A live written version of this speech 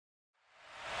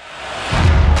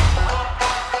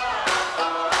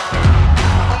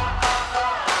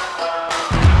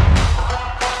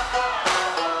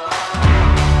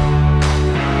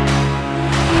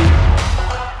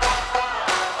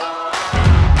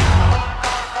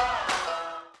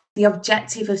the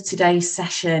objective of today's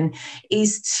session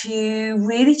is to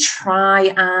really try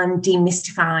and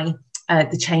demystify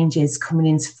the changes coming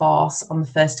into force on the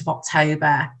 1st of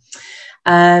October.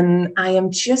 I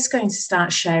am just going to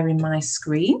start sharing my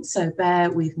screen, so bear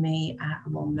with me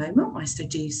one moment whilst I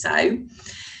do so.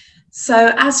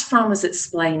 So as Fran was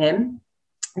explaining,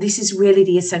 this is really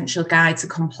the essential guide to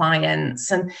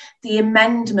compliance, and the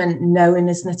amendment known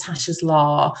as Natasha's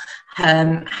Law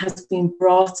has been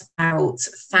brought about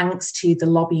thanks to the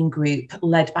lobbying group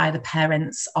led by the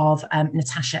parents of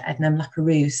Natasha Ednam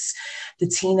Laperouse, the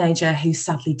teenager who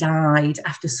sadly died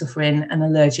after suffering an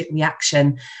allergic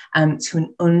reaction to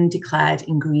an undeclared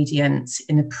ingredient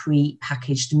in a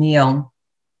pre-packaged meal.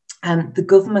 The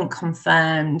government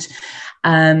confirmed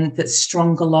that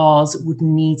stronger laws would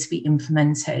need to be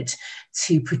implemented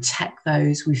to protect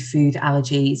those with food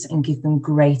allergies and give them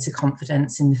greater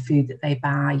confidence in the food that they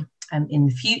buy in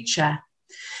the future.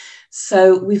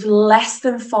 So with less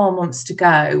than 4 months to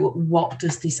go, what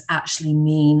does this actually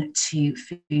mean to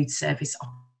food service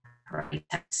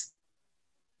operators?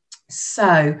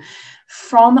 So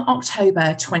from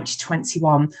October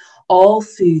 2021, all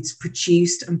foods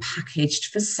produced and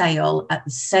packaged for sale at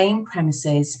the same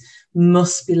premises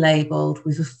must be labelled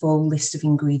with a full list of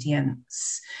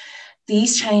ingredients.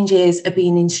 These changes are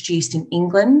being introduced in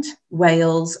England,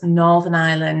 Wales, Northern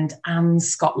Ireland and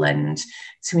Scotland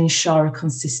to ensure a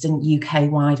consistent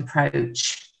UK-wide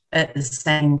approach at the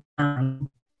same time.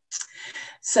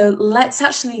 So let's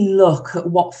actually look at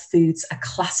what foods are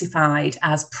classified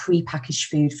as pre-packaged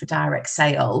food for direct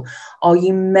sale, or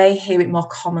you may hear it more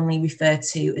commonly referred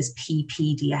to as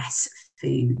PPDS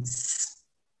foods.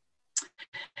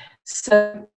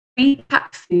 So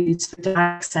pre-packed foods for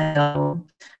direct sale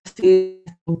are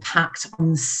foods packed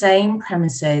on the same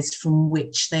premises from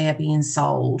which they are being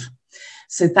sold.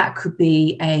 So that could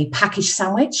be a packaged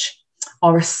sandwich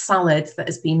or a salad that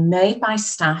has been made by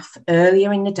staff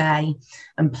earlier in the day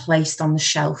and placed on the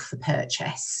shelf for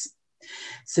purchase.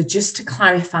 So just to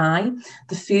clarify,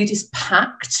 the food is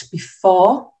packed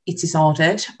before it is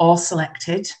ordered or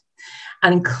selected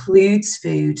and includes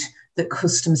food that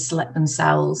customers select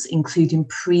themselves, including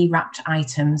pre-wrapped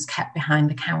items kept behind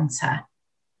the counter.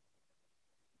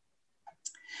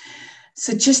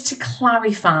 So just to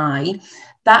clarify,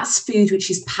 that's food which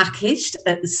is packaged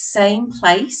at the same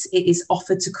place it is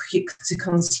offered to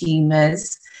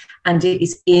consumers, and it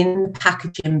is in the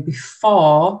packaging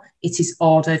before it is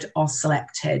ordered or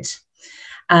selected.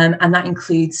 And that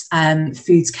includes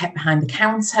foods kept behind the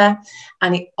counter,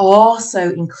 and it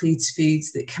also includes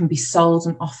foods that can be sold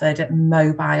and offered at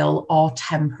mobile or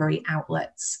temporary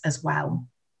outlets as well.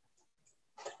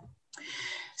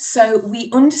 So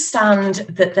we understand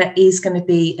that there is going to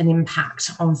be an impact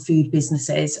on food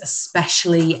businesses,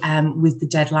 especially with the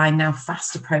deadline now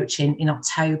fast approaching in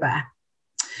October.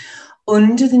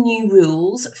 Under the new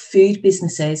rules, food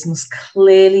businesses must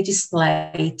clearly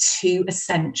display 2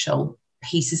 essential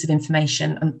pieces of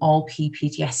information on all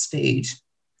PPDS food.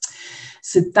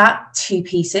 So that 2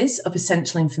 pieces of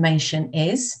essential information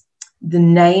is the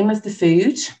name of the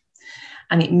food,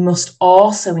 and it must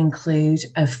also include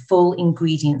a full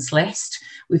ingredients list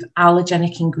with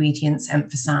allergenic ingredients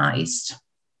emphasised.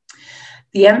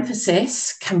 The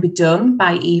emphasis can be done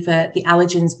by either the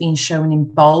allergens being shown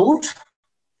in bold,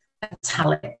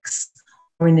 italics,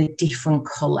 or in a different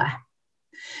colour.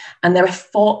 And there are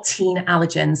 14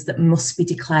 allergens that must be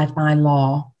declared by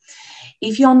law.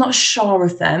 If you're not sure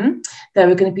of them, there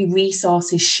are going to be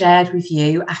resources shared with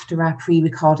you after our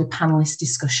pre-recorded panellist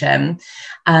discussion,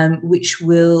 which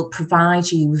will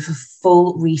provide you with a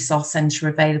full resource centre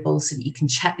available so that you can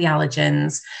check the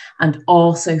allergens and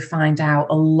also find out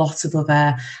a lot of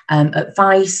other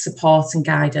advice, support and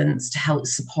guidance to help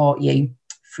support you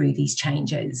through these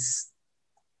changes.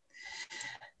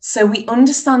 So we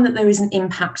understand that there is an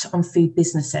impact on food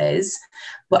businesses,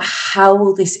 but how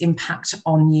will this impact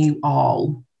on you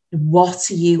all? What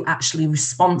are you actually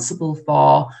responsible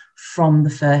for from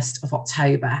the 1st of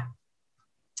October?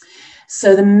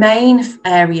 So the main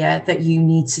area that you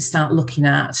need to start looking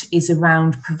at is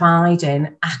around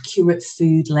providing accurate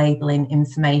food labelling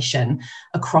information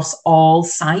across all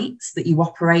sites that you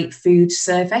operate food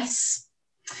service.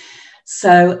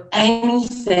 So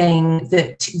anything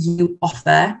that you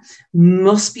offer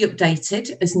must be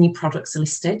updated as new products are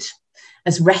listed,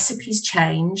 as recipes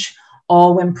change,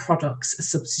 or when products are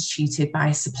substituted by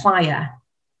a supplier.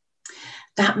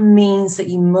 That means that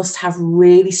you must have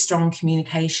really strong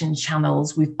communication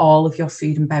channels with all of your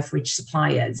food and beverage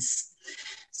suppliers.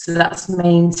 So that's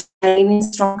maintaining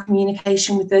strong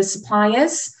communication with those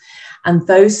suppliers And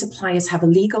those suppliers have a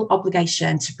legal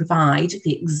obligation to provide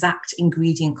the exact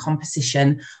ingredient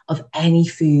composition of any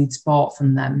foods bought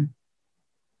from them.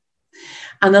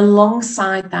 And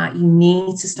alongside that, you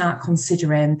need to start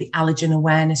considering the allergen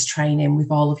awareness training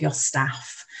with all of your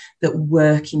staff that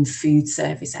work in food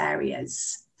service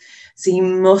areas. So you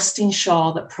must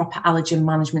ensure that proper allergen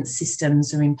management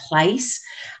systems are in place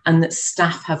and that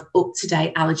staff have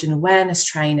up-to-date allergen awareness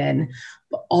training,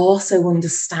 but also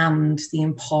understand the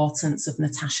importance of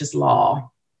Natasha's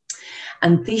Law.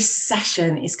 And this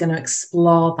session is going to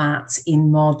explore that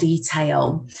in more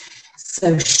detail.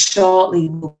 So shortly,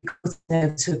 we'll be going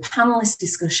over to a panelist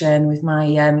discussion with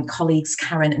my colleagues,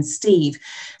 Karen and Steve,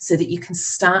 so that you can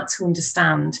start to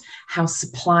understand how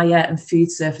supplier and food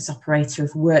service operator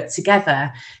have worked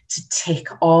together to tick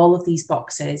all of these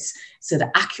boxes so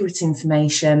that accurate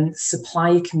information,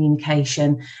 supplier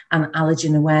communication and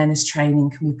allergen awareness training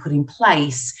can be put in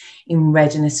place in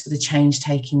readiness for the change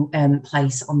taking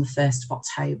place on the 1st of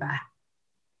October.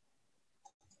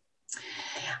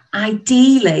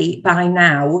 Ideally, by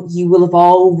now, you will have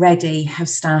already have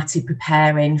started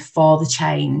preparing for the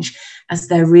change, as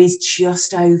there is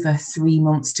just over 3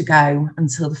 months to go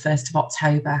until the 1st of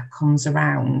October comes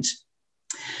around.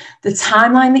 The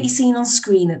timeline that you're seeing on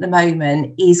screen at the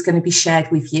moment is going to be shared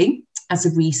with you as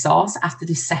a resource after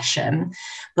this session,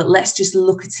 but let's just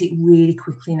look at it really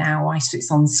quickly now whilst it's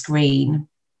on screen.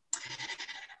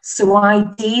 So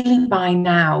ideally by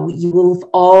now, you will have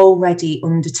already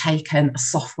undertaken a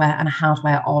software and a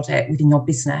hardware audit within your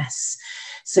business.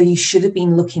 So you should have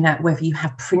been looking at whether you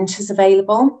have printers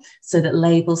available so that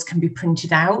labels can be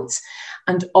printed out.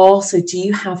 And also, do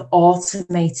you have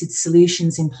automated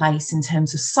solutions in place in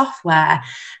terms of software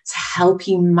to help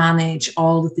you manage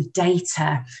all of the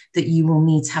data that you will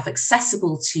need to have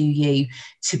accessible to you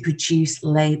to produce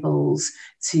labels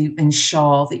to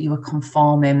ensure that you are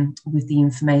conforming with the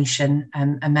information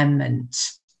amendment?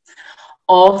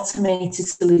 Automated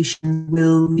solutions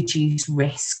will reduce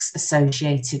risks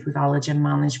associated with allergen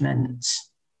management.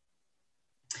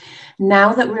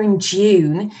 Now that we're in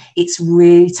June, it's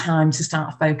really time to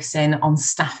start focusing on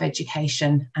staff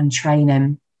education and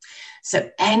training. So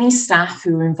any staff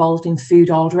who are involved in food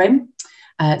ordering,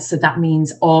 so that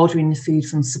means ordering the food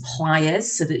from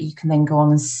suppliers so that you can then go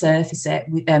on and serve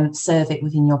it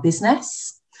within your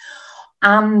business,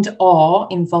 and or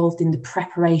involved in the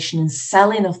preparation and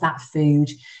selling of that food,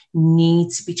 need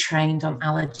to be trained on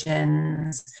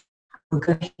allergens. We're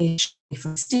going to hear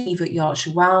from Steve at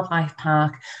Yorkshire Wildlife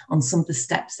Park on some of the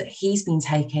steps that he's been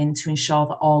taking to ensure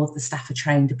that all of the staff are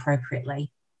trained appropriately.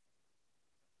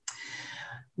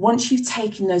 Once you've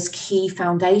taken those key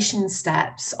foundation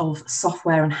steps of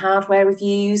software and hardware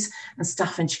reviews and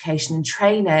staff education and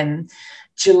training,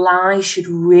 July should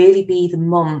really be the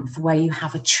month where you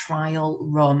have a trial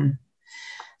run.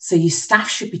 So your staff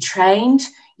should be trained,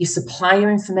 your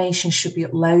supplier information should be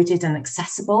uploaded and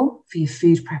accessible for your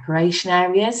food preparation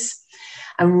areas,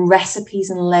 and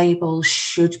recipes and labels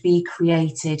should be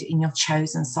created in your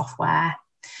chosen software.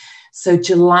 So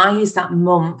July is that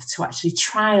month to actually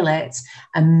trial it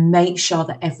and make sure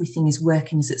that everything is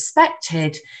working as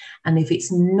expected. And if it's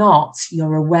not,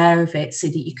 you're aware of it so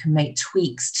that you can make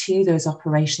tweaks to those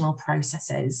operational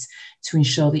processes to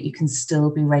ensure that you can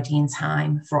still be ready in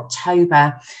time for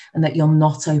October and that you're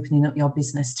not opening up your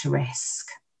business to risk.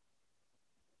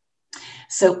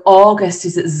 So August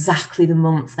is exactly the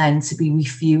month then to be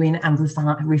reviewing and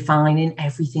refining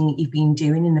everything that you've been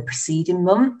doing in the preceding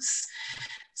months.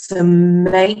 So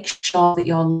make sure that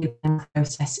your labeling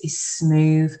process is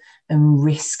smooth and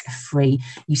risk-free.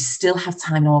 You still have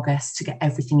time in August to get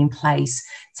everything in place,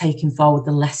 taking forward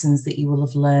the lessons that you will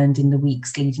have learned in the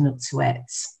weeks leading up to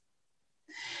it.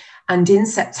 And in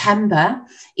September,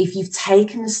 if you've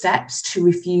taken the steps to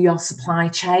review your supply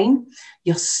chain,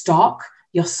 your stock,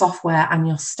 your software and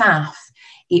your staff,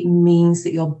 it means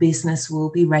that your business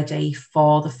will be ready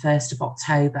for the 1st of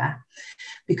October.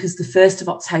 Because the 1st of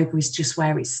October is just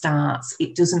where it starts.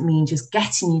 It doesn't mean just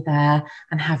getting you there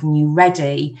and having you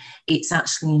ready. It's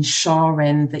actually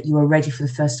ensuring that you are ready for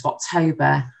the 1st of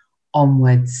October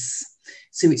onwards.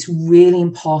 So it's really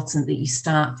important that you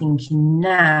start thinking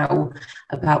now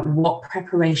about what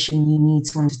preparation you need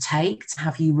to undertake to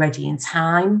have you ready in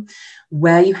time,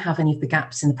 where you have any of the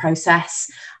gaps in the process,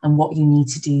 and what you need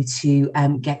to do to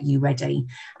get you ready.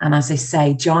 And as I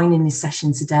say, joining this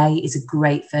session today is a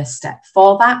great first step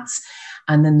for that.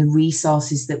 And then the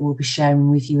resources that we'll be sharing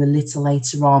with you a little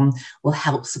later on will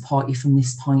help support you from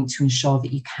this point to ensure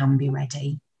that you can be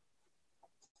ready.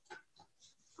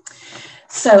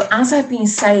 So, as I've been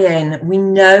saying, we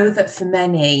know that for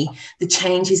many, the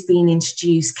changes being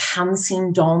introduced can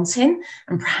seem daunting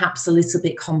and perhaps a little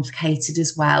bit complicated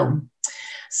as well.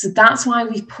 So that's why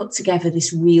we've put together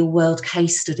this real world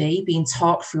case study being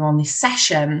talked through on this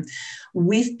session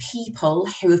with people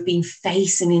who have been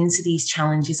facing into these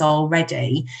challenges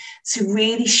already, to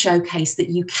really showcase that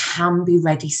you can be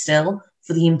ready still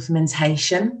for the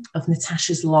implementation of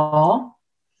Natasha's law.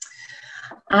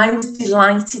 I was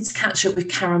delighted to catch up with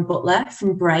Karen Butler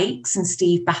from Brakes and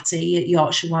Steve Batty at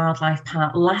Yorkshire Wildlife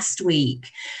Park last week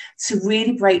to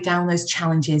really break down those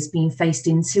challenges being faced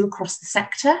into across the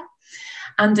sector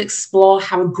and explore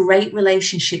how a great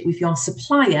relationship with your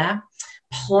supplier,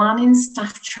 planning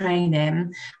staff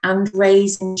training and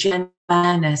raising gender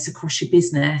awareness across your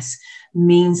business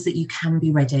means that you can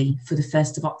be ready for the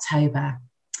 1st of October.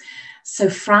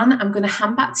 So Fran, I'm going to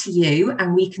hand back to you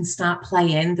and we can start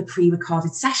playing the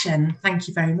pre-recorded session. Thank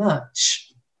you very much.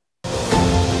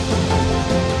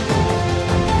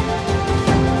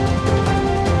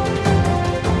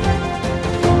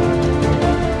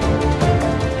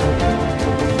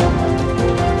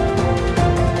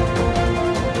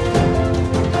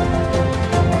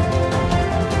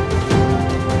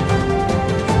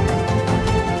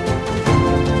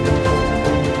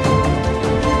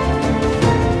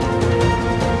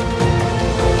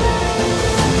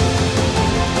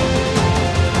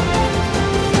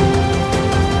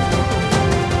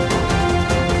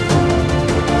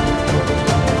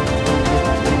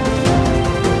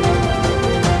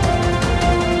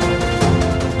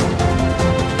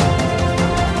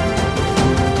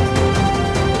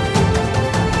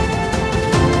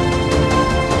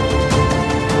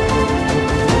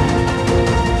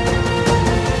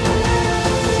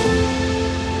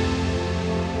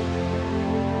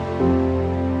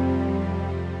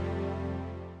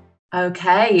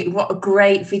 Okay, what a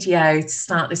great video to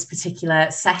start this particular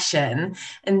session.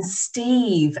 And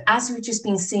Steve, as we've just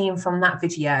been seeing from that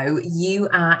video, you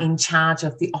are in charge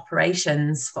of the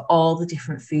operations for all the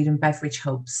different food and beverage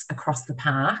hubs across the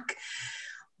park.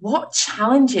 What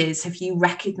challenges have you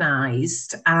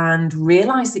recognised and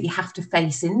realised that you have to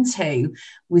face into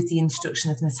with the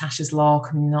introduction of Natasha's law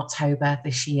coming in October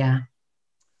this year?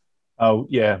 Oh,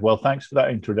 yeah. Well, thanks for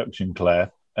that introduction,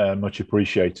 Claire. Much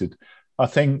appreciated. I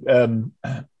think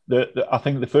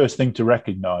the first thing to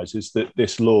recognise is that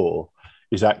this law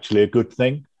is actually a good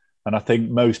thing. And I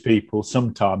think most people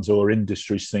sometimes, or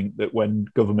industries, think that when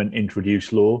government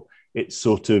introduce law, it's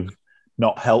sort of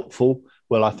not helpful.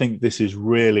 Well, I think this is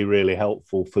really, really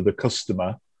helpful for the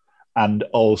customer and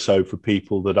also for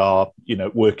people that are,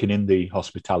 working in the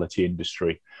hospitality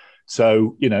industry.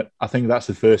 So, I think that's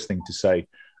the first thing to say.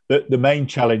 The main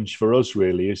challenge for us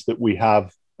really is that we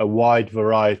have a wide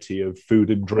variety of food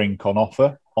and drink on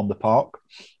offer on the park.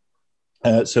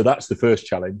 So that's the first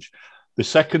challenge. The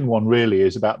second one really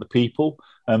is about the people.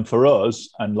 And for us,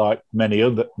 and like many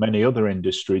other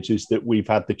industries, is that we've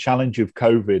had the challenge of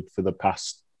COVID for the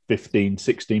past 15,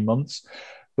 16 months.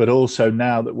 But also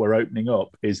now that we're opening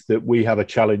up, is that we have a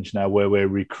challenge now where we're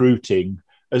recruiting,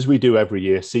 as we do every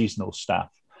year, seasonal staff.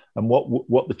 And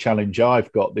what the challenge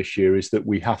I've got this year is that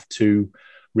we have to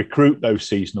recruit those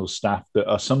seasonal staff that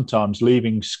are sometimes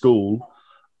leaving school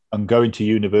and going to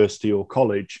university or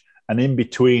college. And in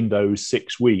between those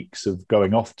 6 weeks of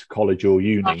going off to college or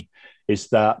uni is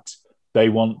that they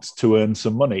want to earn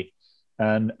some money.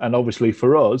 And obviously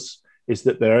for us is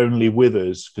that they're only with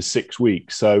us for 6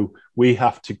 weeks. So we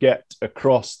have to get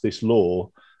across this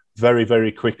law very,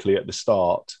 very quickly at the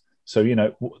start. So,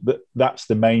 that's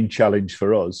the main challenge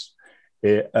for us.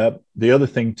 The other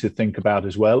thing to think about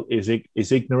as well is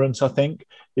ignorance, I think,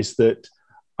 is that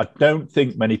I don't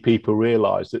think many people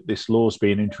realise that this law is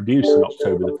being introduced on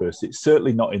October the 1st. It's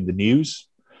certainly not in the news.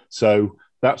 So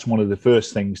that's one of the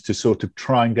first things to sort of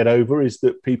try and get over, is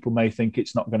that people may think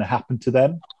it's not going to happen to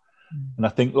them. And I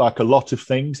think, like a lot of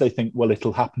things, they think, well,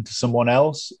 it'll happen to someone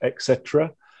else,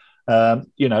 etc.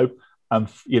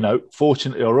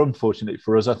 Fortunately or unfortunately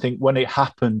for us, I think when it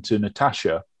happened to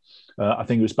Natasha, I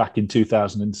think it was back in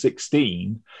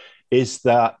 2016, is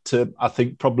that I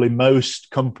think probably most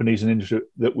companies and industry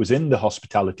that was in the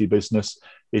hospitality business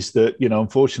is that,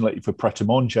 unfortunately for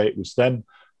Pret-a-Manger, it was them.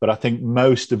 But I think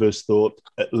most of us thought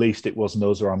at least it wasn't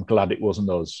us, or I'm glad it wasn't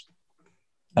us.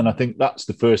 And I think that's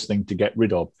the first thing to get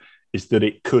rid of, is that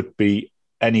it could be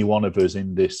any one of us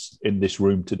in this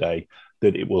room today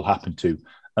that it will happen to.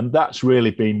 And that's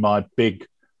really been my big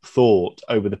thought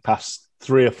over the past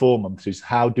 3 or 4 months, is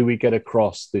how do we get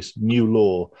across this new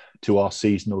law to our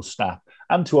seasonal staff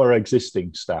and to our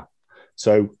existing staff?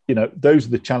 So, those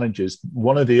are the challenges.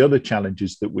 One of the other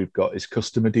challenges that we've got is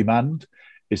customer demand,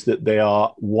 is that they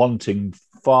are wanting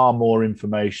far more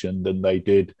information than they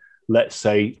did, let's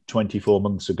say, 24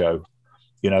 months ago.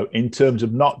 In terms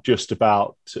of not just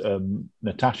about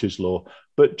Natasha's law,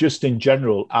 but just in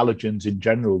general, allergens in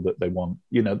general that they want.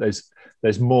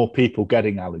 There's more people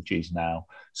getting allergies now.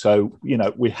 So,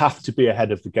 we have to be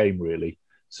ahead of the game, really.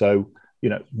 So,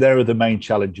 there are the main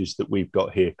challenges that we've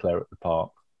got here, Claire, at the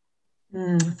park.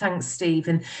 Thanks, Steve.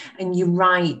 And you're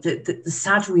right that the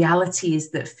sad reality is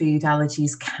that food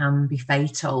allergies can be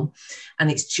fatal,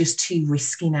 and it's just too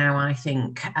risky now, I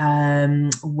think,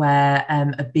 where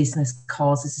a business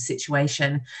causes a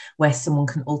situation where someone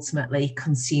can ultimately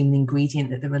consume the ingredient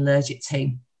that they're allergic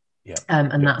to. Yeah.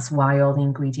 That's why all the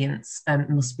ingredients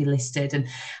must be listed. And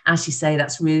as you say,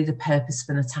 that's really the purpose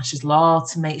for Natasha's Law,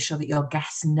 to make sure that your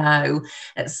guests know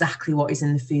exactly what is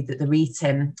in the food that they're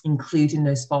eating, including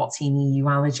those 14 EU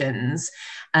allergens,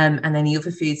 and any other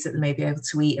foods that they may be able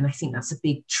to eat. And I think that's a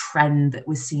big trend that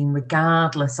we're seeing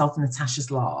regardless of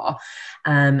Natasha's Law.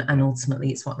 And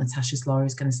ultimately, it's what Natasha's Law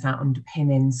is going to start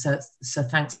underpinning. So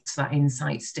thanks for that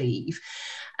insight, Steve.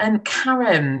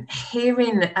 Karen,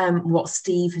 hearing what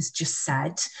Steve has just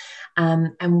said,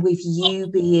 and with you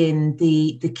being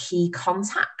the key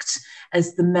contact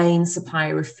as the main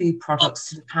supplier of food products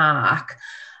to the park,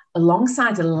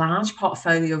 alongside a large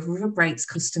portfolio of other Brakes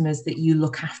customers that you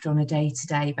look after on a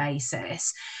day-to-day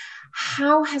basis,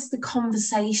 how has the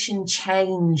conversation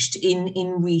changed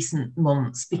in recent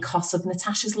months because of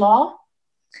Natasha's Law?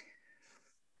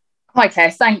 Hi,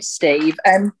 Claire. Thanks, Steve.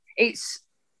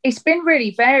 It's been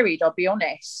really varied, I'll be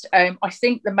honest. I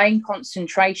think the main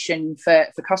concentration for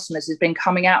customers has been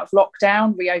coming out of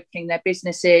lockdown, reopening their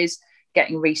businesses,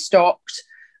 getting restocked.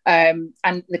 And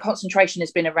the concentration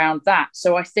has been around that.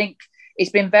 So I think it's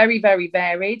been very, very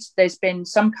varied. There's been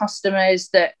some customers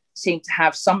that seem to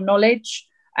have some knowledge,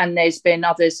 and there's been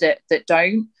others that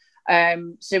don't.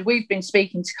 So we've been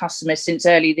speaking to customers since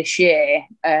early this year,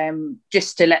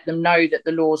 just to let them know that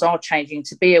the laws are changing,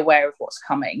 to be aware of what's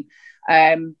coming.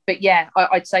 But yeah,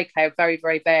 I'd say, Claire, very,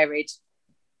 very varied.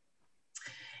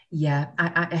 Yeah,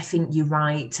 I think you're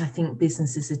right. I think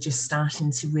businesses are just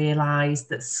starting to realise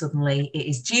that suddenly it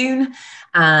is June,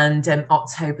 and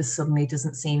October suddenly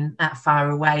doesn't seem that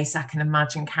far away. So I can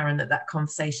imagine, Karen, that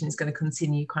conversation is going to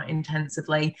continue quite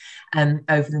intensively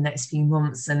over the next few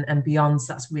months and beyond.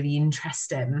 So that's really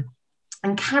interesting.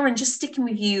 And Karen, just sticking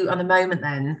with you on a moment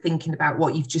then, thinking about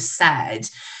what you've just said.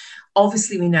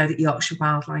 Obviously, we know that Yorkshire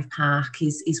Wildlife Park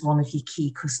is one of your key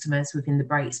customers within the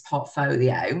Brakes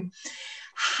portfolio.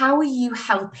 How are you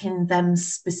helping them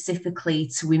specifically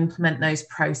to implement those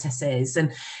processes?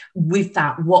 And with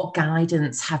that, what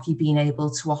guidance have you been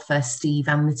able to offer Steve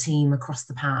and the team across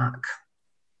the park?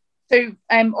 So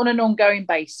on an ongoing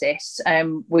basis,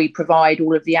 we provide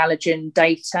all of the allergen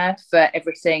data for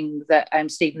everything that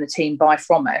Steve and the team buy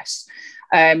from us.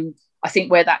 I think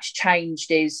where that's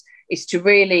changed is to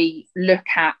really look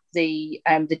at the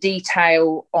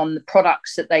detail on the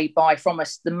products that they buy from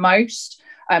us the most.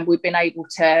 We've been able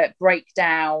to break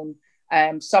down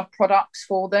sub-products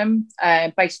for them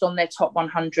based on their top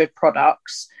 100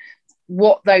 products,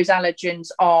 what those allergens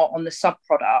are on the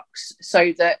sub-products,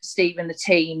 so that Steve and the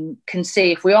team can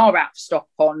see if we are out of stock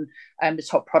on the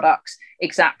top products,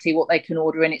 exactly what they can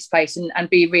order in its place, and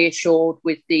be reassured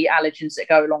with the allergens that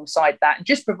go alongside that, and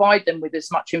just provide them with as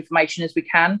much information as we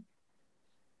can.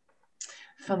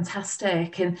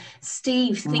 Fantastic. And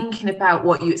Steve, thinking about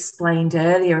what you explained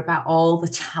earlier about all the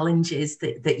challenges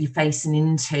that you're facing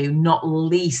into, not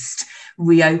least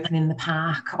reopening the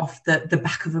park off the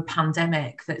back of a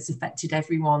pandemic that's affected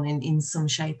everyone in some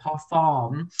shape or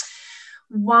form.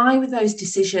 Why were those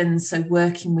decisions, so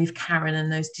working with Karen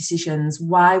and those decisions,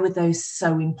 why were those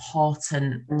so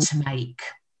important to make?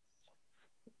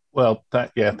 Well,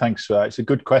 thanks for that. It's a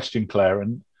good question, Claire.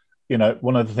 And,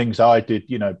 one of the things I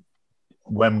did,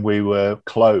 when we were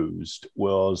closed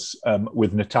was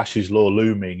with Natasha's Law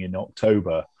looming in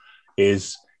October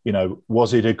is,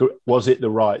 was it the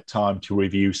right time to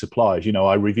review suppliers?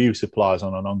 I review suppliers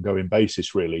on an ongoing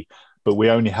basis, really, but we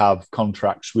only have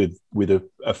contracts with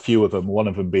a few of them, one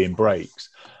of them being Brakes.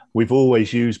 We've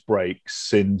always used Brakes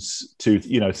since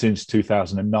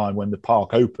 2009 when the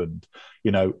park opened,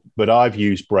 but I've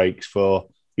used Brakes for,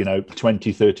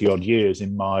 20, 30 odd years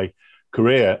in my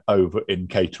career over in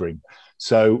catering.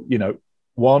 So,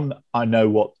 one, I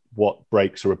know what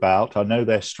Brakes are about. I know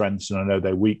their strengths and I know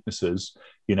their weaknesses,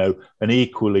 and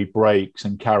equally Brakes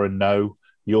and Karen know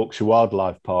Yorkshire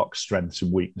Wildlife Park strengths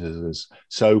and weaknesses.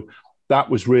 So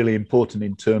that was really important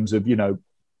in terms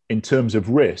of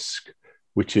risk,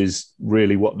 which is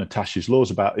really what Natasha's Law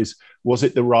is about, was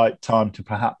it the right time to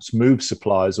perhaps move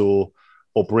suppliers or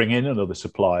or bring in another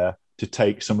supplier to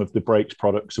take some of the brakes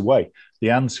products away?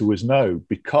 The answer was no,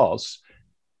 because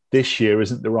this year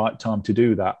isn't the right time to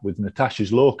do that. With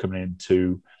Natasha's law coming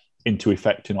into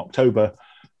effect in October,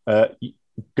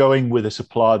 going with a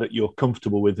supplier that you're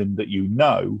comfortable with and that you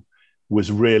know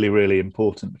was really, really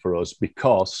important for us,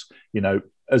 because,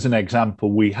 as an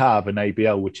example, we have an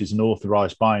ABL, which is an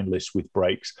authorised buying list with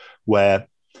brakes, where,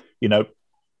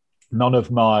 none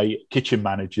of my kitchen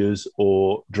managers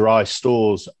or dry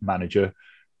stores manager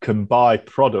can buy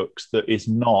products that is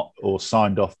not or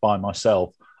signed off by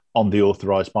myself on the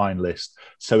authorised buying list.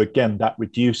 So again, that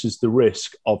reduces the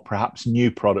risk of perhaps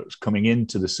new products coming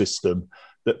into the system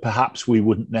that perhaps we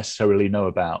wouldn't necessarily know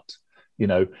about.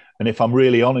 And if I'm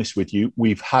really honest with you,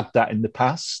 we've had that in the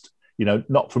past,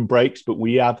 not from brakes, but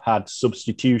we have had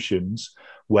substitutions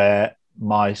where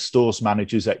my stores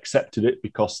managers accepted it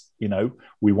because,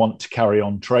 we want to carry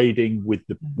on trading with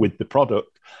the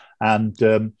product, and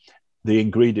the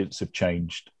ingredients have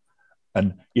changed.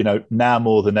 And, now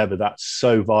more than ever, that's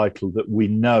so vital that we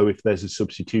know if there's a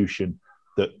substitution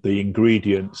that the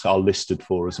ingredients are listed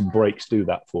for us, and brakes do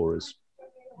that for us.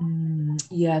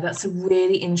 Yeah, that's a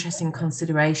really interesting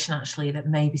consideration, actually, that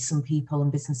maybe some people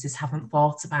and businesses haven't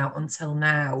thought about until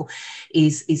now,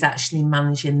 is actually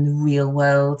managing the real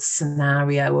world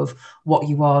scenario of what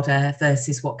you order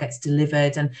versus what gets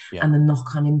delivered, and the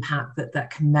knock-on impact that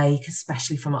can make,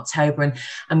 especially from October. And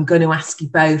I'm going to ask you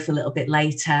both a little bit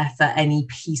later for any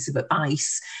piece of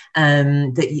advice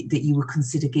that you would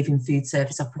consider giving food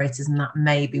service operators, and that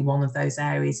may be one of those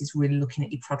areas, is really looking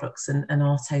at your products and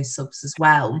auto subs as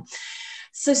well.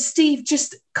 So Steve,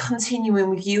 just continuing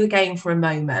with you again for a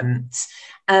moment,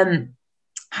 I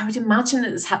would imagine that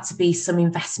there's had to be some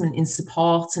investment in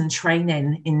support and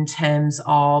training in terms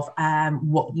of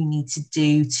what you need to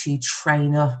do to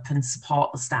train up and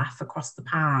support the staff across the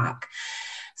park.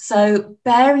 So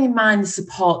bearing in mind the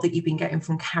support that you've been getting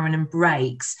from Karen and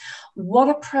Brakes, what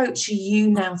approach are you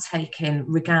now taking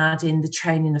regarding the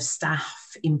training of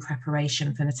staff in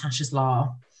preparation for Natasha's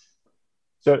law?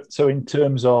 So in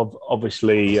terms of,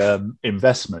 obviously,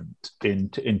 investment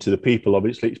into the people,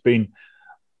 obviously it's been,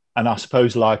 and I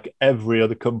suppose like every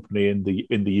other company in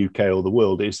the UK or the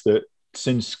world, is that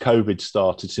since COVID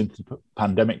started, since the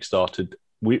pandemic started,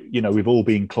 we've all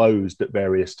been closed at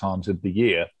various times of the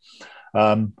year.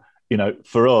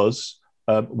 For us,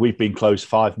 we've been closed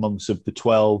 5 months of the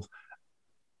 12.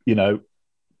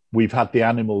 We've had the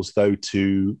animals, though,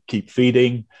 to keep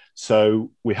feeding.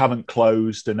 So we haven't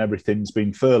closed and everything's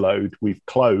been furloughed. We've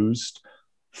closed,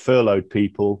 furloughed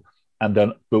people,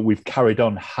 but we've carried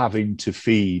on having to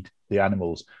feed the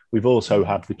animals. We've also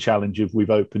had the challenge of we've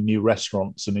opened new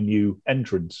restaurants and a new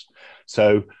entrance.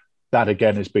 So that,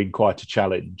 again, has been quite a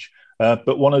challenge.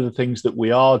 But one of the things that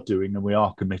we are doing and we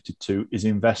are committed to is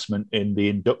investment in the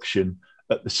induction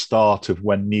at the start of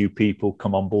when new people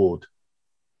come on board.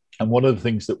 And one of the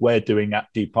things that we're doing at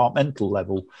departmental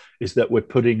level is that we're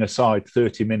putting aside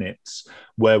 30 minutes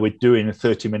where we're doing a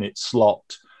 30-minute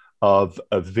slot of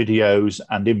videos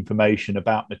and information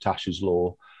about Natasha's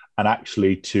law, and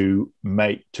actually to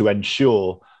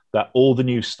ensure that all the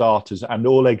new starters and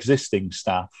all existing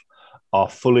staff are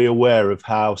fully aware of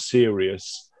how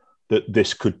serious that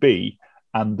this could be,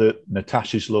 and that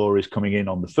Natasha's law is coming in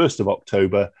on the 1st of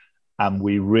October, and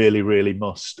we really, really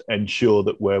must ensure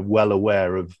that we're well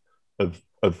aware of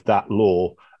that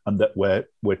law, and that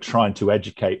we're trying to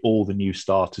educate all the new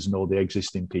starters and all the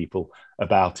existing people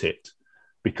about it,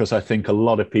 because I think a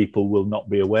lot of people will not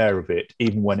be aware of it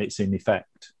even when it's in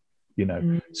effect.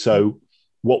 So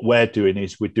what we're doing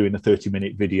is we're doing a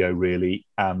 30-minute video, really,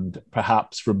 and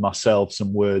perhaps from myself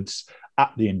some words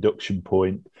at the induction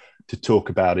point to talk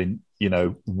about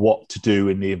what to do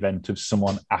in the event of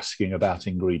someone asking about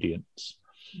ingredients.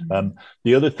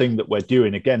 The other thing that we're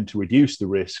doing, again, to reduce the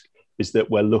risk, is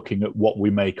that we're looking at what we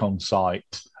make on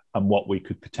site and what we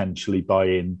could potentially buy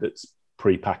in that's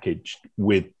pre-packaged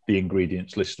with the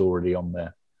ingredients list already on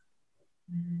there.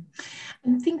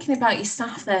 And thinking about your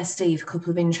staff there, Steve, a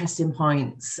couple of interesting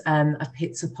points I've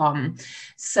picked up on.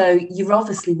 So you're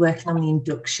obviously working on the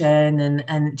induction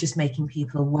and just making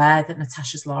people aware that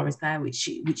Natasha's law is there, which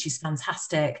is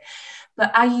fantastic.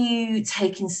 But are you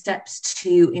taking steps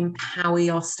to empower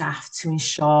your staff to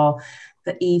ensure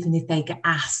that even if they get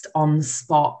asked on the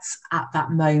spot at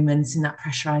that moment in that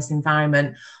pressurised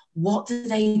environment, what do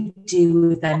they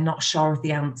do if they're not sure of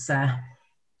the answer?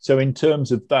 So in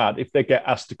terms of that, if they get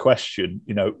asked a question,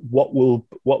 what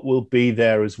will be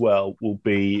there as well will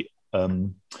be,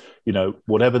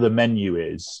 whatever the menu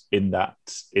is in that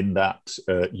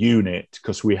unit,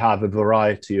 because we have a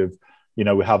variety of,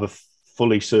 we have a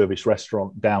fully serviced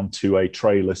restaurant down to a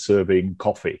trailer serving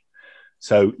coffee.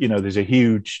 So, there's a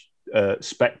huge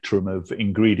spectrum of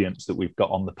ingredients that we've got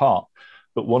on the park.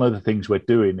 But one of the things we're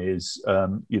doing is,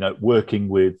 working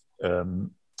with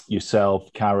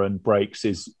yourself, Karen, Brakes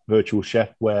is Virtual Chef,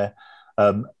 where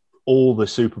all the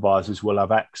supervisors will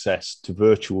have access to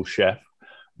Virtual Chef,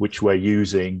 which we're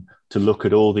using to look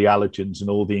at all the allergens and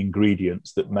all the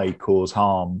ingredients that may cause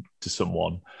harm to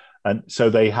someone. And so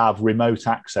they have remote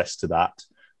access to that.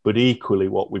 But equally,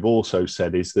 what we've also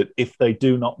said is that if they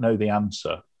do not know the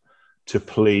answer, to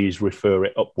please refer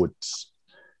it upwards.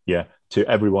 Yeah, to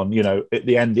everyone. At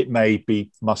the end, it may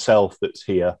be myself that's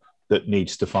here that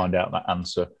needs to find out that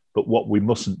answer. But what we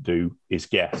mustn't do is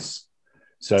guess.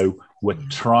 So we're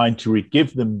trying to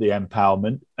give them the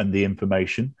empowerment and the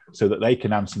information so that they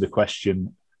can answer the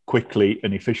question quickly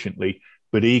and efficiently.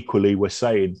 But equally, we're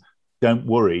saying, don't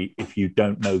worry if you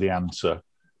don't know the answer.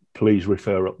 Please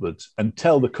refer upwards, and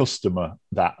tell the customer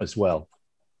that as well.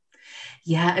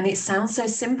 Yeah, and it sounds so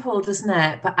simple, doesn't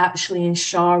it? But actually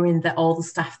ensuring that all the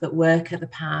staff that work at the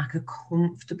park are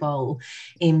comfortable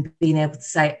in being able to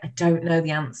say, I don't know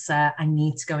the answer, I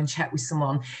need to go and check with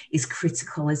someone, is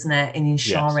critical, isn't it? In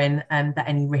ensuring that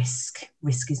any risk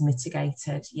is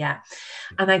mitigated. Yeah.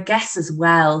 And I guess as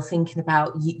well, thinking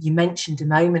about, you mentioned a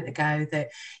moment ago that,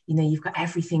 you've got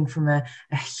everything from a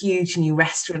huge new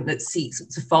restaurant that seats up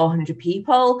to 400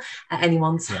 people at any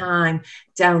one time,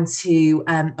 down to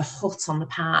a hut on the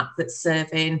park that's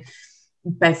serving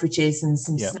beverages and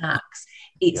some snacks.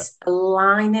 It's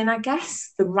aligning, I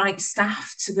guess, the right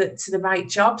staff to the right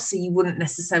job. So you wouldn't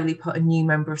necessarily put a new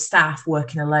member of staff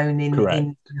working alone in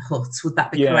the hut. Would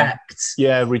that be correct?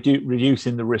 Yeah,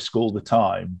 reducing the risk all the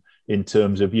time in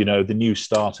terms of, the new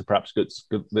starter perhaps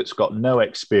that's got no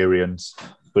experience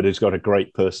but has got a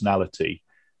great personality.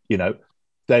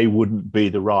 They wouldn't be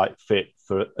the right fit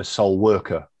for a sole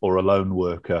worker or a lone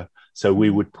worker. So we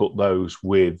would put those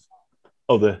with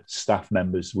other staff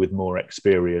members with more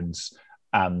experience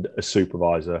and a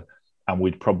supervisor, and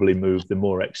we'd probably move the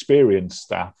more experienced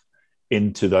staff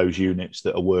into those units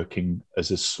that are working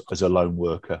as a lone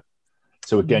worker.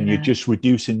 So again, you're just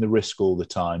reducing the risk all the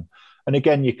time. And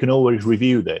again, you can always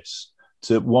review this.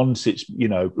 So once it's,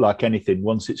 like anything,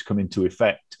 once it's come into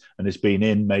effect and it's been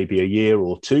in maybe a year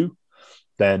or two,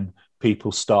 then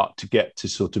people start to get to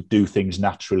sort of do things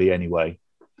naturally anyway.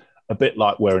 A bit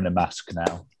like wearing a mask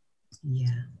now.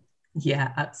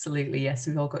 Yeah, absolutely. Yes,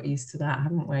 we've all got used to that,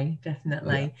 haven't we?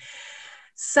 Definitely. Yeah.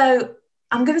 So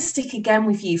I'm going to stick again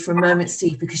with you for a moment,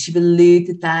 Steve, because you've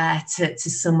alluded there to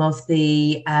some of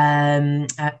the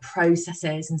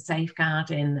processes and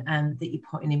safeguarding that you're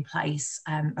putting in place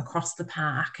across the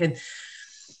park. And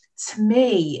to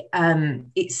me,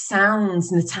 it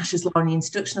sounds, Natasha's law and the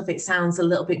introduction of it sounds a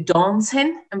little bit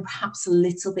daunting and perhaps a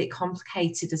little bit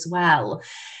complicated as well.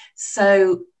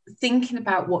 So thinking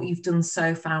about what you've done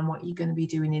so far and what you're going to be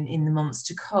doing in the months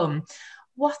to come,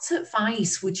 what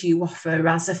advice would you offer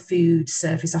as a food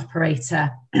service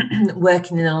operator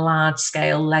working in a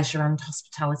large-scale leisure and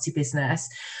hospitality business?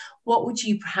 What would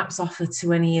you perhaps offer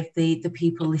to any of the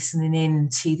people listening in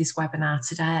to this webinar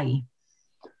today?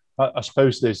 I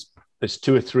suppose there's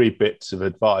two or three bits of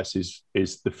advice.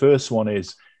 Is the first one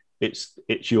is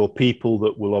it's your people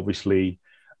that will obviously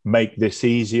make this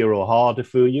easier or harder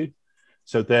for you.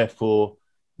 So therefore,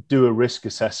 do a risk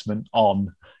assessment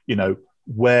on,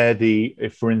 where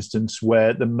for instance,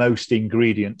 where the most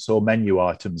ingredients or menu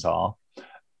items are.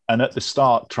 And at the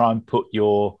start, try and put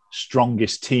your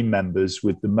strongest team members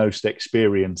with the most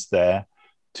experience there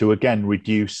to, again,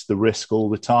 reduce the risk all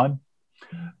the time.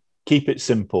 Keep it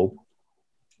simple,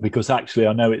 because actually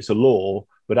I know it's a law,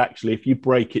 but actually if you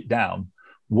break it down,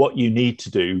 what you need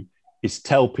to do is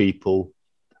tell people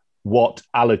what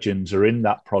allergens are in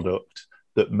that product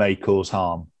that may cause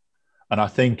harm. And I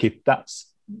think if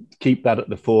keep that at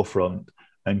the forefront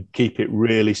and keep it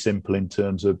really simple in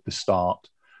terms of the start.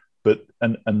 But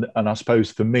and I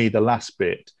suppose for me, the last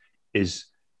bit is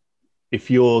if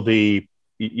you're the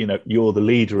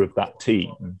leader of that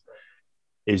team,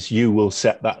 is you will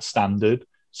set that standard.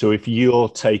 So if you're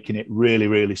taking it really,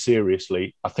 really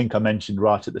seriously, I think I mentioned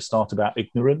right at the start about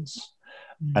ignorance.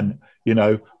 And,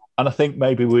 and I think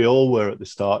maybe we all were at the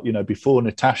start, before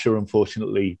Natasha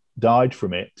unfortunately died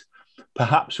from it,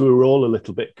 perhaps we were all a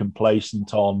little bit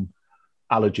complacent on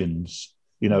allergens,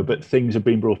 but things have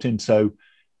been brought in. So,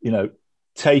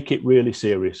 take it really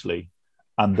seriously,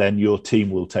 and then your team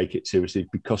will take it seriously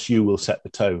because you will set the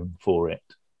tone for it.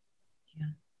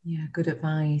 Yeah, good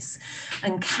advice.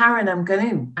 And Karen, I'm going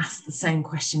to ask the same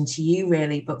question to you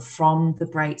really, but from the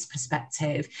Brakes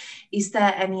perspective, is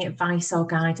there any advice or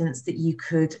guidance that you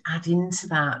could add into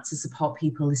that to support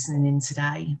people listening in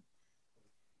today?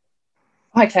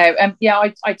 Hi, Claire. Yeah,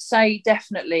 I'd say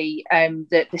definitely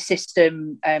that the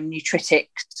system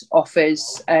Nutritics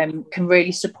offers can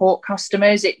really support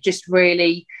customers. It just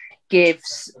really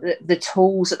gives the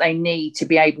tools that they need to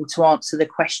be able to answer the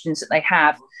questions that they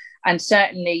have. And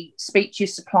certainly speak to your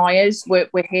suppliers. We're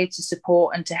here to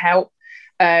support and to help,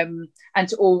 and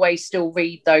to always still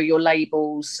read, though, your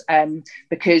labels,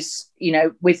 because, you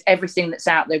know, with everything that's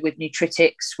out there with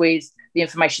Nutritics, with the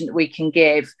information that we can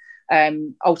give,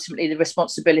 ultimately the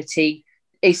responsibility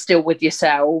is still with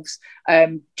yourselves,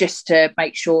 just to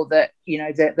make sure that, you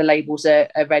know, the labels are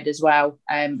read as well,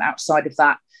 outside of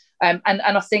that. And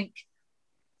I think,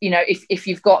 you know, if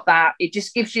you've got that, it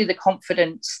just gives you the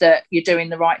confidence that you're doing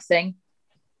the right thing.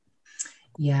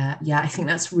 Yeah, I think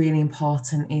that's really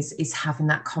important, is having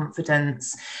that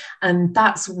confidence. And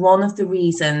that's one of the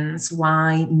reasons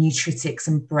why Nutritics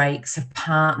and Brakes have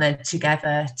partnered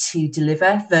together to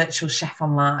deliver Virtual Chef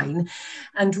Online.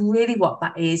 And really what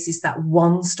that is that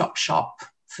one-stop shop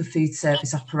for food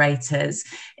service operators,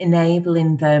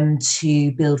 enabling them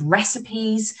to build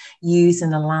recipes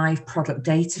using a live product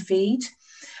data feed.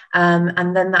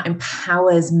 And then that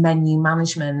empowers menu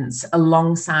management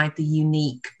alongside the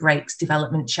unique Brakes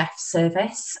Development Chef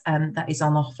service that is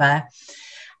on offer.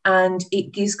 And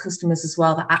it gives customers as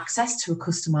well the access to a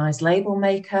customised label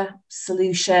maker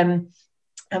solution.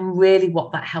 And really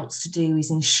what that helps to do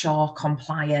is ensure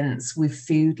compliance with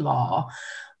food law,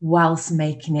 whilst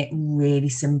making it really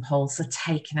simple. So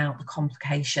taking out the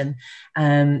complication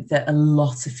that a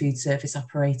lot of food service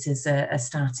operators are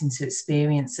starting to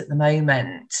experience at the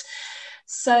moment.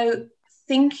 So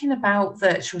thinking about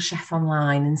Virtual Chef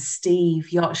Online, and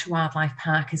Steve, Yorkshire Wildlife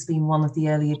Park has been one of the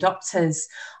early adopters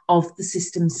of the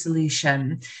system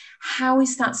solution. How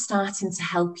is that starting to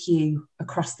help you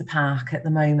across the park at the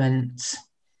moment?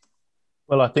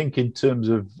 Well, I think in terms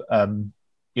of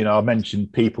you know, I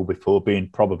mentioned people before being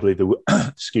probably the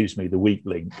the weak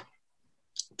link.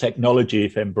 Technology,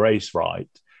 if embraced right,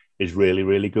 is really,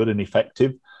 really good and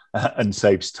effective, and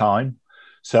saves time.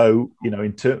 So, you know,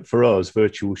 for us,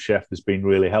 Virtual Chef has been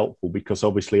really helpful because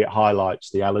obviously it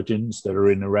highlights the allergens that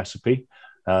are in a recipe.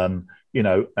 You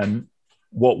know, and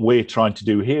what we're trying to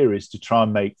do here is to try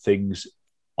and make things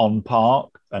on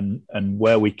park, and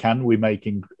where we can, we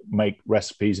make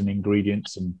recipes and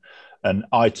ingredients and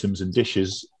items and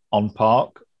dishes on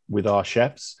park with our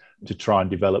chefs to try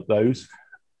and develop those.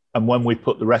 And when we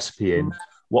put the recipe in,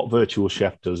 what Virtual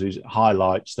Chef does is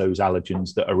highlights those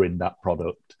allergens that are in that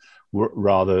product,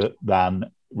 rather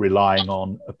than relying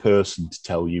on a person to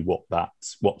tell you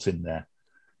what's in there.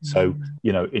 So,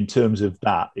 you know, in terms of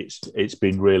that, it's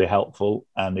been really helpful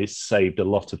and it's saved a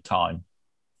lot of time.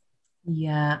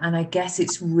 Yeah, and I guess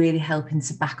it's really helping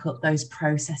to back up those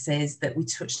processes that we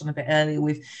touched on a bit earlier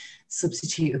with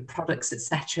substitute products,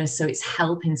 etc. So it's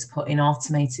helping to put in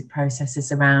automated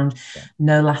processes around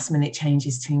no last minute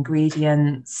changes to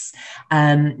ingredients,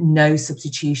 no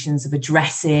substitutions of a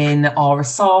dressing or a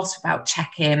sauce without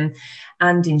checking,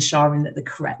 and ensuring that the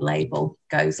correct label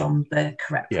goes on the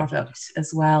correct product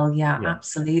as well. Yeah,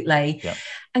 absolutely. Yeah.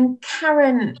 And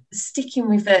Karen, sticking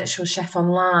with Virtual Chef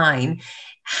Online,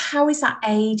 how is that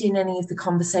aiding any of the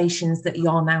conversations that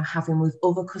you're now having with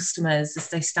other customers as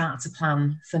they start to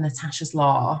plan for Natasha's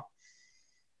Law?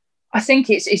 I think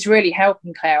it's really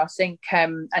helping, Claire. I think,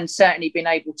 and certainly been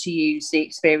able to use the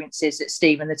experiences that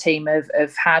Steve and the team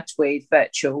have had with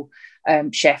Virtual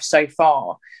Chef so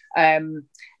far.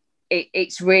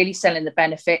 It's really selling the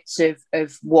benefits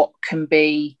of what can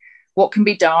be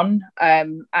done,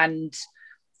 and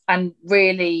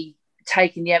really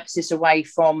taking the emphasis away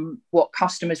from what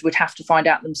customers would have to find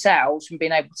out themselves, and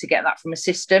being able to get that from a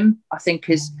system, I think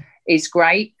is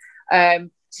great.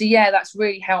 So yeah, that's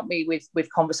really helped me with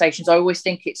conversations. I always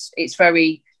think it's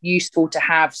very useful to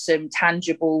have some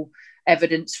tangible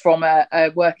evidence from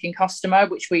a working customer,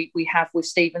 which we have with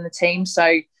Steve and the team.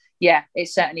 So yeah, it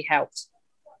certainly helps.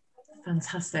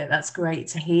 Fantastic. That's great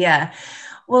to hear.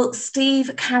 Well,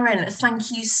 Steve, Karen,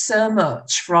 thank you so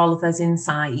much for all of those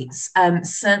insights.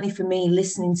 Certainly for me,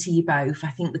 listening to you both, I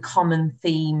think the common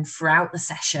theme throughout the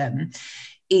session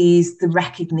is the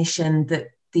recognition that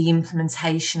the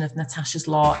implementation of Natasha's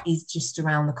Law is just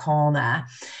around the corner,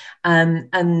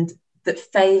 and that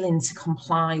failing to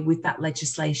comply with that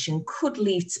legislation could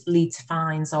lead to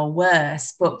fines or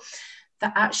worse, but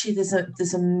that actually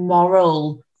there's a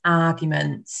moral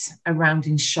arguments around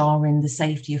ensuring the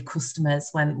safety of customers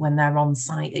when they're on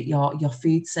site at your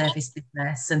food service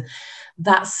business. And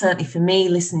that's certainly, for me,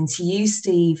 listening to you,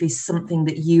 Steve, is something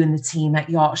that you and the team at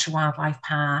Yorkshire Wildlife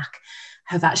Park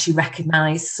have actually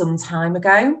recognised some time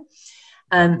ago.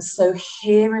 So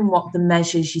hearing what the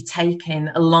measures you're taking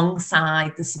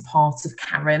alongside the support of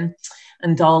Karen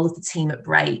and all of the team at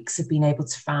Brakes have been able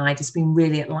to provide has been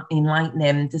really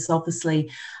enlightening. There's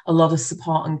obviously a lot of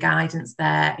support and guidance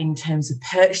there in terms of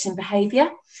purchasing behaviour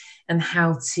and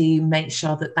how to make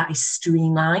sure that that is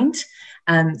streamlined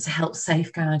to help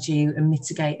safeguard you and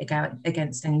mitigate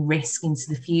against any risk into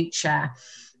the future.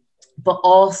 But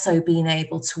also being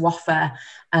able to offer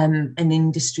an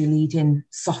industry-leading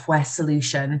software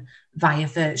solution via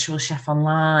Virtual Chef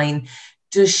Online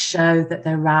does show that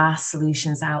there are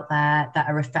solutions out there that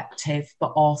are effective,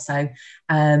 but also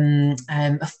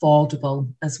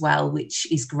affordable as well,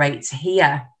 which is great to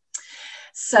hear.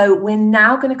 So we're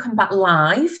now going to come back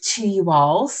live to you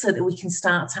all so that we can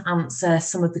start to answer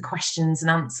some of the questions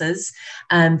and answers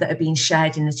that are being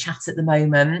shared in the chat at the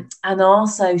moment, and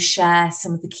also share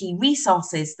some of the key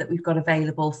resources that we've got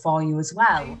available for you as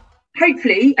well.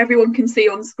 Hopefully everyone can see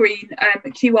on screen a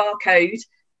QR code,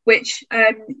 which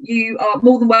you are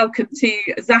more than welcome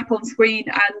to zap on screen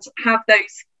and have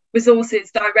those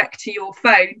resources direct to your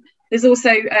phone. There's also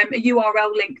a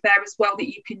URL link there as well that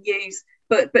you can use.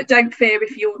 But don't fear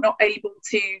if you're not able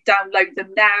to download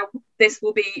them now. This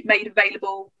will be made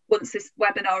available once this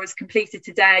webinar is completed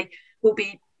today. We'll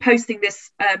be posting this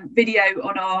video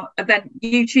on our event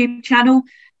YouTube channel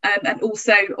and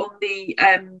also on the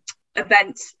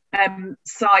event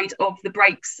side of the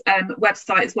Brakes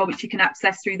website as well, which you can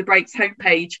access through the Brakes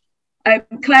homepage.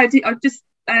 Claire, I just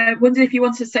wondered if you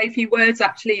wanted to say a few words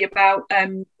actually about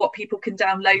what people can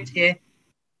download here.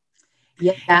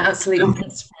 Yeah, absolutely.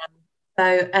 Thanks, Fran.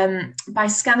 So by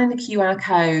scanning the QR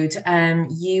code,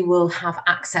 you will have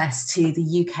access to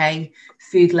the UK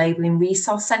Food Labelling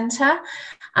Resource Centre,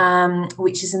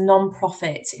 which is a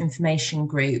non-profit information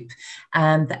group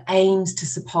that aims to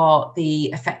support the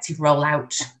effective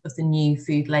rollout of the new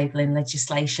food labelling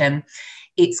legislation.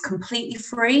 It's completely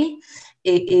free.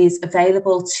 It is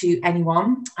available to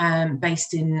anyone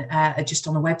based in just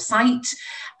on a website,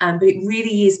 but it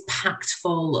really is packed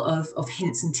full of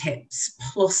hints and tips,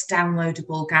 plus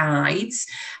downloadable guides,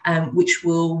 which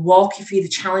will walk you through the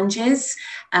challenges,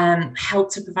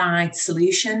 help to provide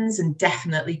solutions, and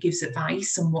definitely gives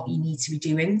advice on what you need to be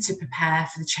doing to prepare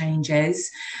for the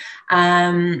changes.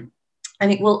 And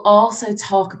it will also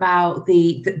talk about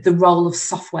the role of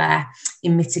software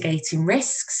in mitigating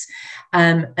risks,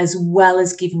 as well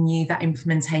as giving you that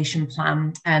implementation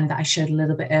plan that I showed a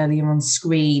little bit earlier on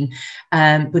screen,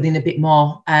 but in a bit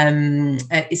more,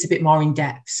 it's a bit more in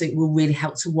depth. So it will really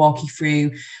help to walk you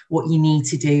through what you need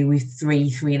to do with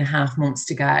 3.5 months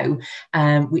to go,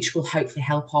 which will hopefully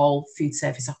help all food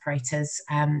service operators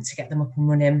to get them up and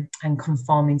running and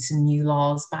conforming to new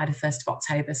laws by the 1st of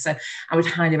October. So I would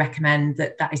highly recommend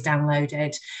that is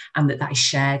downloaded and that is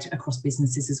shared across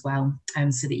businesses as well,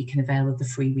 so that you can avail of the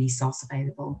free resource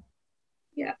available.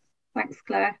 Yeah, thanks,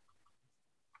 Claire.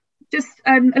 Just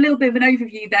a little bit of an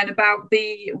overview then about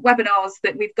the webinars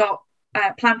that we've got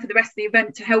planned for the rest of the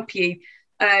event to help you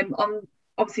on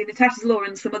obviously Natasha's law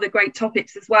and some other great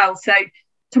topics as well. So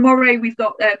tomorrow we've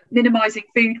got minimising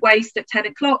food waste at 10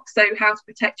 o'clock. So how to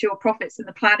protect your profits and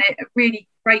the planet. A really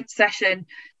great session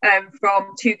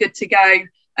from Too Good To Go,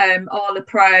 Arla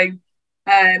Pro,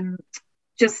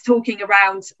 just talking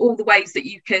around all the ways that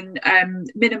you can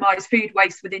minimise food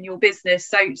waste within your business.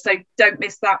 So don't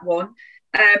miss that one.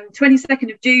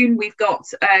 22nd of June, we've got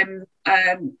the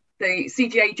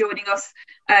CGA joining us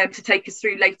to take us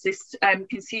through latest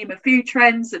consumer food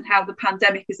trends and how the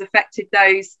pandemic has affected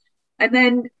those. And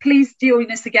then please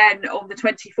join us again on the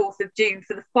 24th of June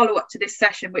for the follow-up to this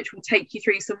session, which will take you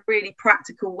through some really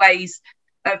practical ways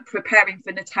of preparing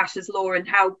for Natasha's law and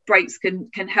how Brakes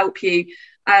can help you.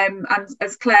 And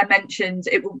as Claire mentioned,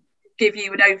 it will give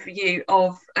you an overview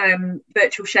of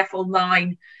Virtual Chef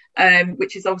Online,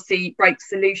 which is obviously Brakes'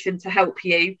 solution to help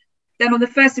you. Then on the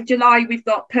 1st of July, we've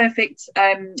got Perfect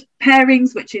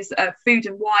Pairings, which is a food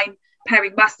and wine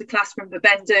pairing masterclass from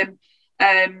Bibendum.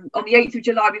 On the 8th of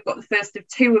July, we've got the first of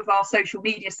 2 of our social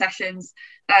media sessions,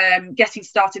 getting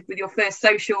started with your first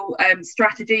social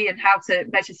strategy and how to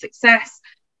measure success.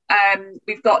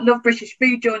 We've got Love British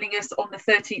Food joining us on the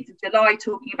 13th of July,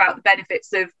 talking about the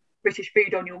benefits of British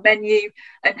food on your menu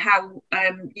and how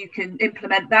you can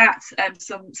implement that,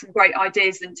 some great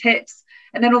ideas and tips.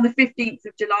 And then on the 15th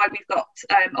of July, we've got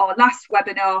our last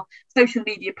webinar, Social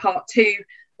Media Part 2,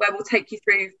 where we'll take you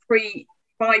through 3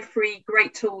 5 free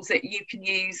great tools that you can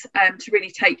use to really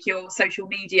take your social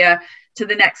media to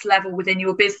the next level within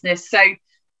your business. So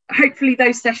hopefully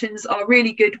those sessions are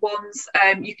really good ones.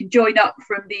 You can join up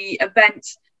from the event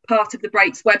part of the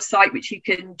Brakes website, which you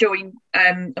can join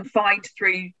and find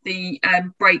through the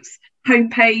Brakes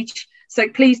homepage. So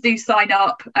please do sign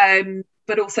up,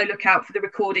 but also look out for the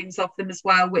recordings of them as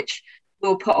well, which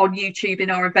we'll put on YouTube in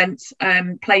our event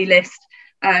playlist,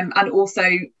 and also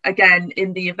again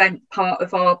in the event part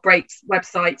of our Brakes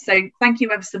website. So thank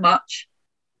you ever so much.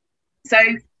 So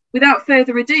without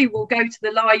further ado, we'll go to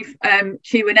the live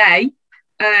Q&A.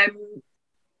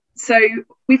 So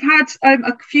we've had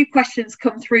a few questions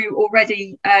come through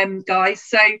already, guys.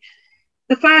 So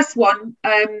the first one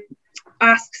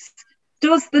asks,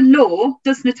 does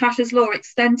Natasha's law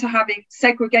extend to having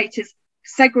segregated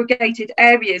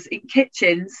areas in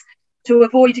kitchens to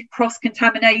avoid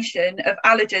cross-contamination of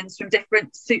allergens from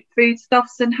different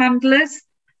foodstuffs and handlers?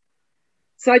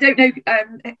 So I don't know,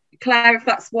 Claire, if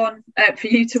that's one for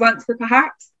you to answer,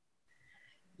 perhaps.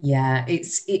 Yeah,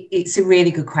 it's a really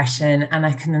good question, and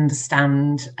I can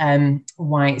understand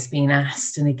why it's being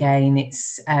asked. And again,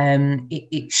 it's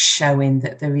showing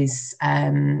that there is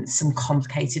some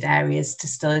complicated areas to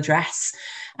still address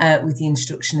with the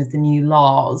introduction of the new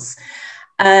laws.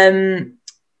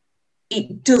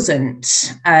 It doesn't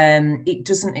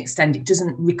extend. It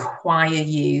doesn't require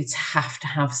you to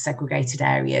have segregated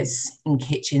areas in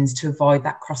kitchens to avoid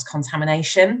that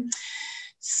cross-contamination.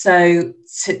 So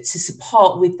to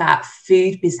support with that,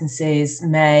 food businesses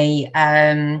may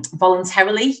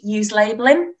voluntarily use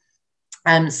labelling,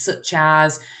 such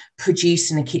as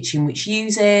producing a kitchen which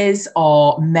uses,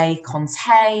 or may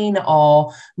contain,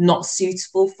 or not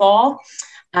suitable for.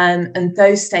 And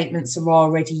those statements are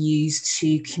already used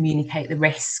to communicate the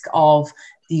risk of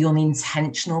the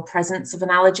unintentional presence of an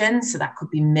allergen. So that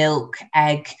could be milk,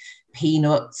 egg,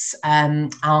 peanuts,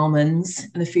 almonds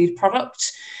in a food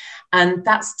product. And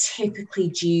that's typically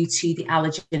due to the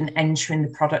allergen entering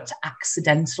the product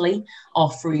accidentally or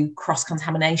through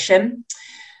cross-contamination.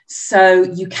 So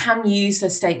you can use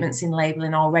those statements in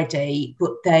labelling already,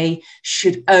 but they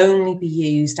should only be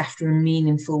used after a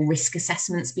meaningful risk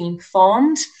assessment's been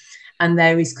performed, and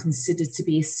there is considered to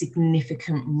be a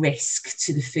significant risk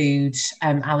to the food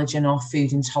allergen or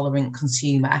food intolerant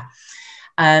consumer.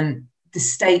 The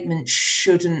statement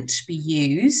shouldn't be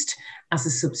used as a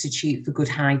substitute for good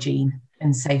hygiene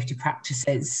and safety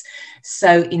practices.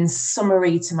 So in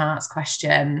summary to Mark's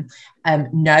question,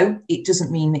 no, it doesn't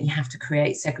mean that you have to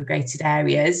create segregated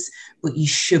areas, but you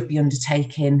should be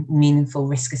undertaking meaningful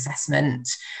risk assessment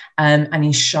and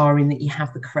ensuring that you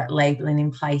have the correct labelling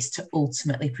in place to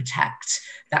ultimately protect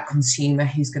that consumer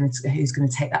who's going to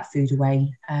take that food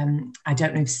away. I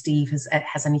don't know if Steve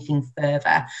has anything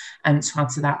further to add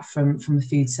to that from the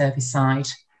food service side.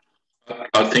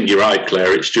 I think you're right,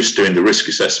 Claire. It's just doing the risk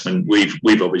assessment.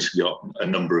 We've obviously got a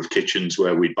number of kitchens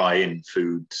where we buy in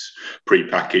foods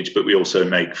pre-packaged, but we also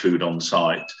make food on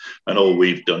site. And all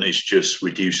we've done is just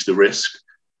reduce the risk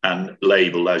and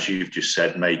label, as you've just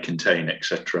said, may contain,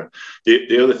 etc.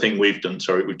 The other thing we've done,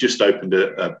 we've just opened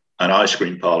an ice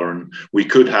cream parlour, and we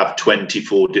could have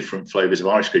 24 different flavours of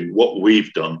ice cream. What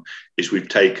we've done is we've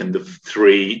taken the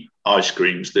 3 ice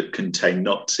creams that contain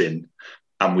nuts in,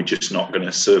 and we're just not going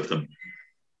to serve them.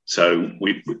 So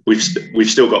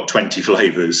we've still got 20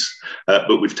 flavours,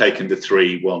 but we've taken the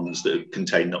 3 ones that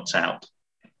contain nuts out.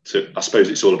 So I suppose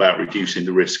it's all about reducing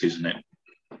the risk, isn't it?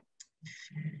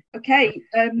 Okay.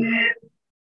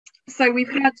 So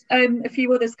we've had a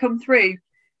few others come through.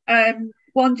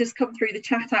 One just come through the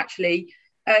chat, actually.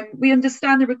 We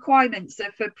understand the requirements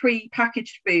for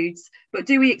pre-packaged foods, but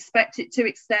do we expect it to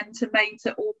extend to made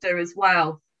to order as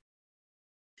well?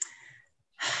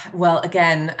 Well,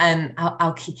 again,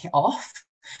 I'll kick it off.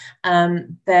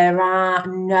 There are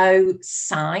no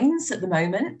signs at the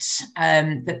moment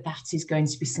that is going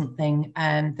to be something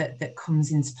that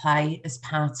comes into play as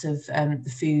part of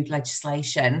the food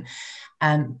legislation.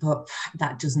 But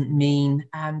that doesn't mean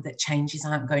that changes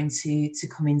aren't going to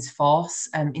come into force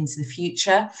into the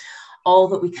future. All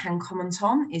that we can comment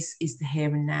on is the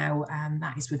here and now.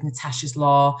 That is with Natasha's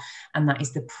law, and that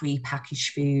is the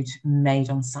pre-packaged food made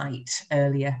on site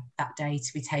earlier that day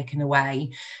to be taken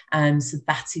away. So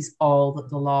that is all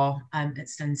that the law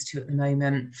extends to at the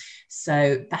moment.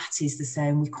 So that is the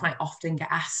same. We quite often get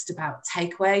asked about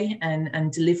takeaway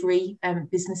and delivery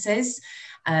businesses.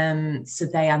 So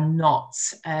they are not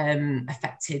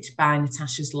affected by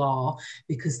Natasha's law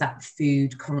because that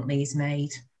food currently is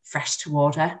made fresh to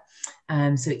order.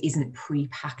 So it isn't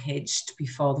pre-packaged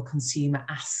before the consumer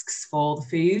asks for the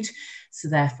food. So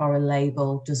therefore a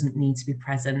label doesn't need to be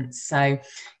present. So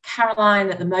Caroline,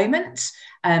 at the moment,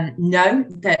 no,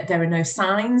 that there are no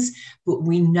signs, but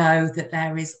we know that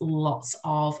there is lots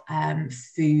of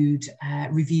food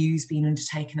reviews being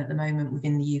undertaken at the moment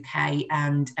within the UK,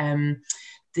 and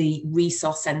the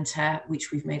resource centre,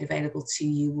 which we've made available to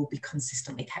you, will be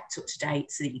consistently kept up to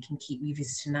date so that you can keep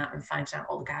revisiting that and finding out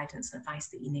all the guidance and advice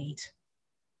that you need.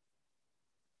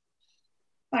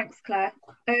 Thanks, Claire.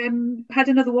 Had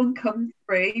another one come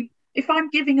through. If I'm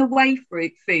giving away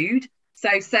food,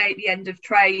 so say at the end of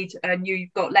trade and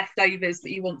you've got leftovers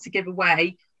that you want to give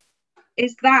away,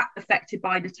 is that affected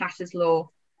by Natasha's law?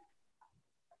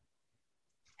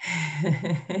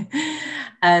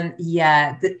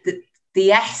 Yeah,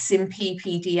 the S in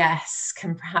PPDS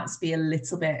can perhaps be a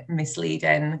little bit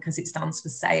misleading because it stands for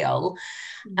sale.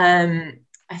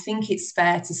 I think it's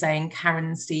fair to say, and Karen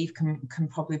and Steve can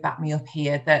probably back me up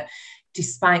here, that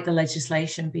despite the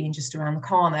legislation being just around the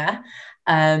corner,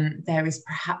 there is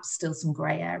perhaps still some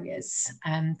grey areas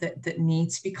that need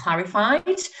to be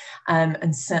clarified.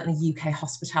 And certainly UK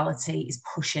Hospitality is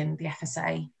pushing the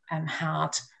FSA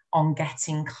hard on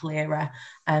getting clearer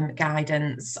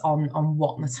guidance on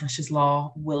what Natasha's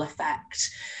law will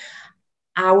affect.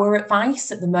 Our advice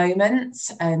at the moment,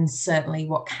 and certainly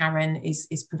what Karen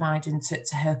is providing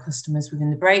to her customers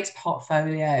within the Brakes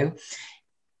portfolio,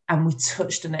 and we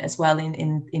touched on it as well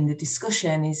in the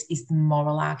discussion, is the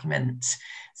moral argument.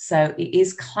 So it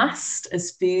is classed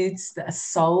as foods that are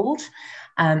sold.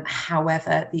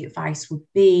 However, the advice would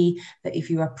be that if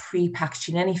you are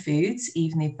pre-packaging any foods,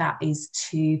 even if that is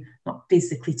to not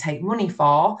physically take money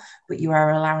for, but you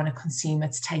are allowing a consumer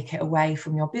to take it away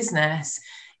from your business,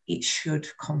 it should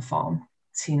conform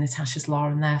to Natasha's law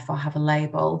and therefore have a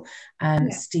label.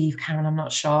 Steve, Karen, I'm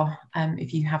not sure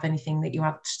if you have anything that you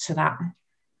add to that.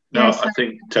 No, I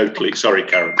think totally. Sorry,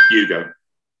 Karen, you go.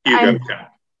 You go,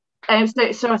 Karen.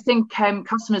 So I think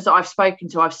customers that I've spoken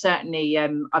to, I've certainly,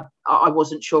 I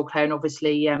wasn't sure, Claire, and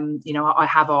obviously, you know, I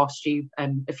have asked you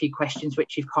a few questions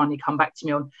which you've kindly come back to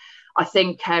me on. I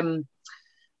think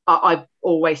I've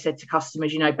always said to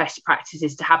customers, you know, best practice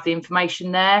is to have the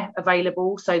information there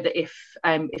available so that if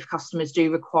customers do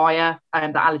require the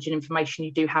allergen information,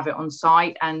 you do have it on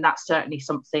site. And that's certainly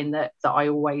something that I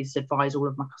always advise all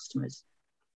of my customers.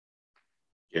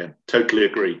 Yeah, totally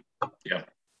agree. Yeah.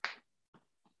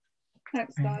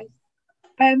 Thanks, guys.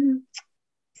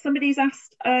 Somebody's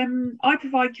asked, I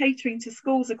provide catering to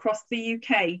schools across the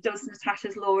UK. Does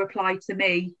Natasha's law apply to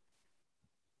me?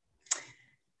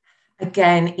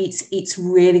 Again, it's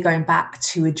really going back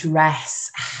to address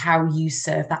how you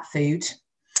serve that food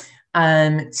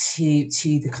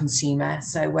to the consumer.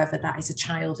 So whether that is a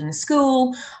child in a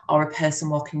school or a person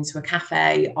walking into a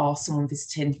cafe or someone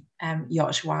visiting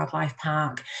Yorkshire Wildlife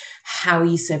Park, how are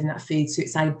you serving that food? So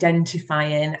it's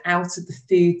identifying out of the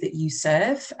food that you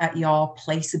serve at your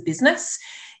place of business,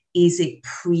 is it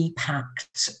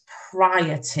pre-packed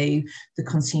prior to the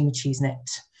consumer choosing it?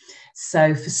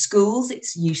 So for schools,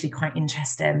 it's usually quite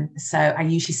interesting. So I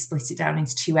usually split it down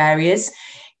into two areas.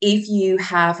 If you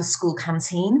have a school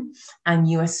canteen and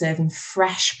you are serving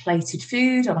fresh plated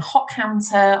food on a hot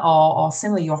counter or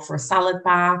similar, you offer a salad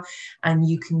bar and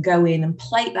you can go in and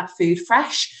plate that food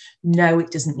fresh, no, it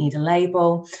doesn't need a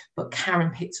label. But Karen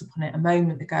picked up on it a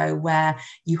moment ago where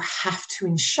you have to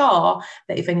ensure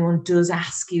that if anyone does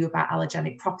ask you about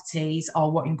allergenic properties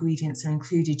or what ingredients are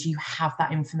included, you have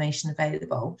that information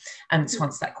available. And to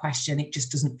answer that question, it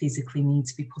just doesn't physically need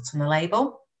to be put on a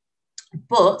label.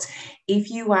 But if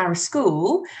you are a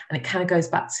school, and it kind of goes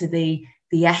back to the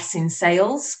S in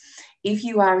sales, if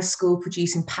you are a school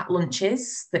producing packed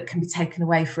lunches that can be taken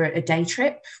away for a day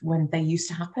trip, when they used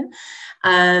to happen.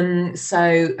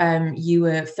 You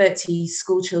were 30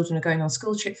 school children are going on a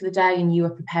school trip for the day and you are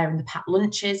preparing the packed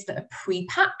lunches that are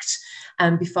pre-packed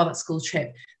before that school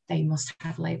trip, they must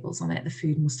have labels on it. The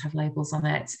food must have labels on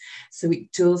it. So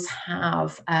it does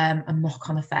have a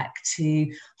knock-on effect to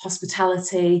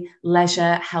hospitality,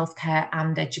 leisure, healthcare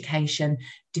and education,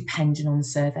 depending on the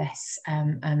service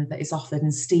that is offered.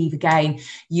 And Steve, again,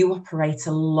 you operate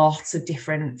a lot of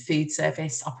different food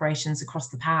service operations across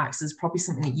the parks. There's probably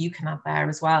something that you can add there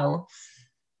as well.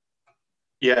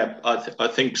 Yeah, I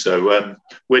think so.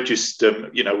 We're just,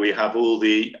 we have all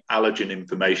the allergen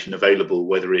information available,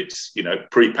 whether it's,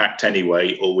 pre-packed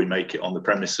anyway, or we make it on the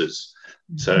premises.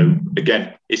 So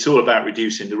again, it's all about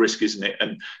reducing the risk, isn't it?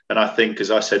 And I think,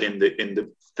 as I said in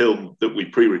the film that we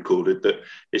pre-recorded, that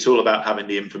it's all about having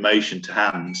the information to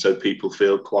hand so people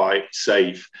feel quite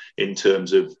safe in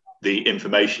terms of the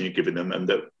information you're giving them, and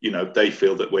that, you know, they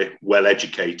feel that we're well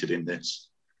educated in this.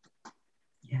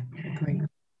 Yeah, great.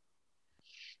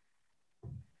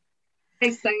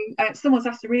 Okay, so someone's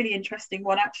asked a really interesting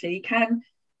one actually. Can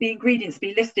the ingredients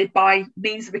be listed by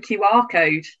means of a QR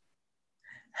code?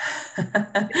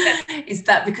 Is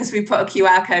that because we put a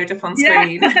QR code up on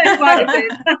screen?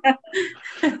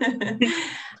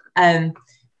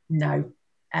 No,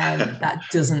 that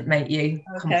doesn't make you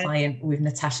compliant with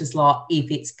Natasha's law if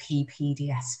it's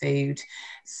PPDS food.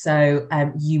 So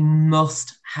you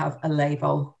must have a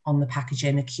label on the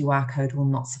packaging. A QR code will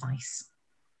not suffice.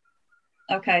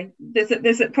 Okay,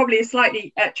 there's probably a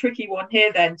slightly tricky one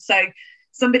here then. So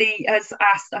somebody has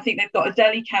asked, I think they've got a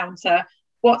deli counter.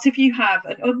 What if you have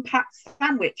an unpacked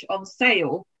sandwich on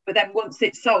sale, but then once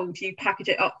it's sold, you package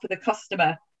it up for the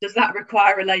customer? Does that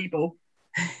require a label?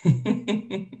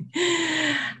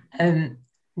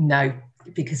 No,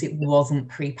 because it wasn't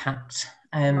pre-packed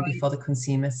before the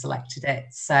consumer selected it.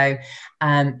 So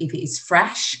if it is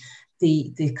fresh,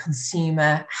 the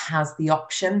consumer has the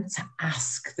option to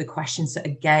ask the question. So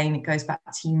again, it goes back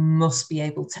to, you must be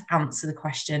able to answer the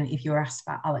question if you're asked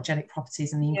about allergenic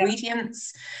properties and the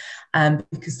ingredients,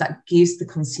 because that gives the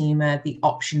consumer the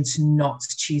option to not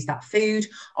choose that food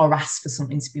or ask for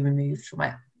something to be removed from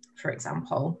it, for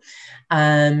example.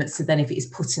 So then if it is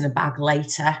put in a bag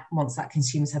later, once that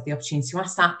consumer's had the opportunity to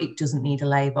ask that, it doesn't need a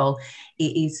label.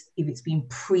 It is, if it's been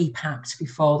pre-packed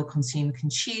before the consumer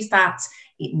can choose that,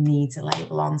 it needs a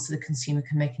label on so the consumer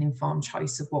can make an informed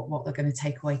choice of what they're going to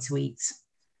take away to eat.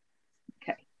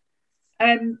 Okay.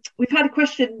 We've had a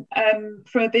question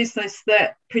from a business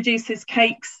that produces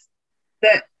cakes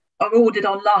that are ordered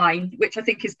online, which I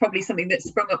think is probably something that's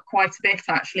sprung up quite a bit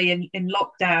actually in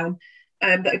lockdown,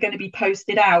 that are going to be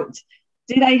posted out.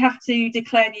 Do they have to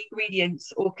declare the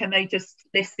ingredients, or can they just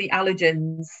list the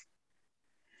allergens?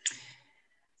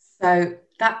 So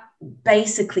that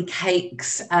basically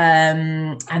cakes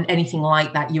and anything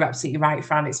like that, you're absolutely right,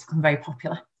 Fran, it's become very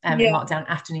popular in lockdown,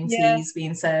 afternoon teas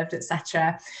being served,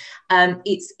 etc.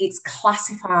 It's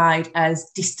classified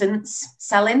as distance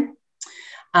selling.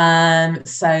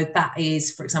 So that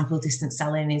is, for example, distance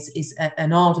selling is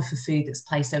an order for food that's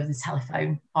placed over the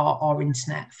telephone or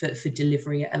internet for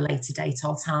delivery at a later date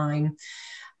or time.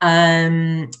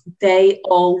 They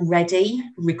already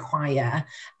require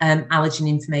allergen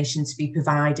information to be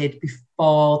provided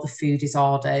before the food is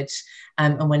ordered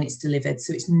and when it's delivered.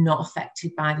 So it's not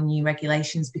affected by the new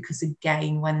regulations, because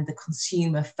again, when the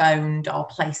consumer phoned or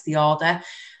placed the order,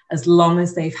 as long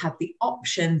as they've had the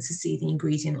option to see the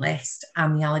ingredient list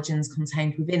and the allergens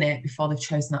contained within it before they've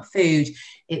chosen that food,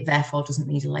 it therefore doesn't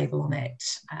need a label on it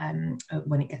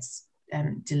when it gets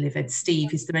delivered.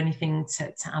 Steve, is there anything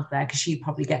to add there? Because you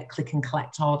probably get click and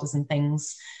collect orders and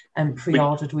things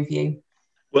pre-ordered with you.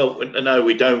 Well, no,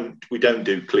 we don't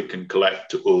do click and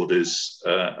collect orders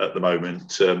at the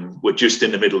moment. We're just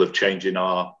in the middle of changing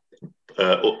our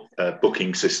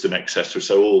booking system, etc.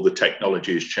 So all the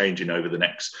technology is changing over the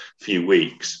next few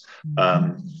weeks.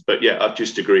 But yeah, I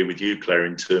just agree with you, Claire,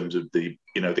 in terms of the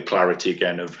clarity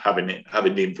again of having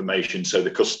the information so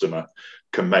the customer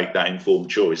can make that informed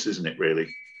choice, isn't it,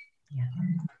 really?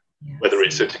 Yeah, whether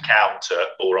it's at a counter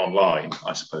or online,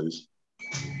 I suppose.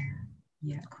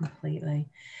 Yeah, completely.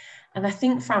 And I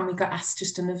think, Fran, we got asked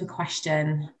just another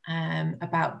question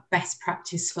about best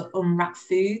practice for unwrapped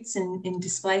foods in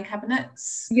display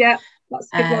cabinets. Yeah, that's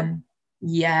a good one.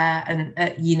 Yeah, and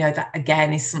that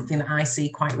again is something that I see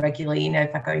quite regularly,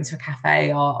 if I go into a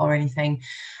cafe or anything.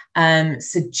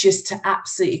 So just to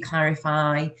absolutely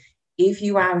clarify, if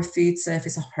you are a food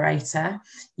service operator,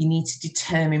 you need to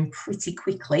determine pretty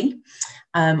quickly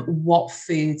what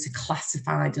foods are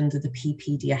classified under the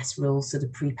PPDS rules, so the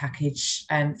pre-package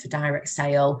for direct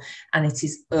sale, and it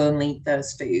is only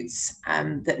those foods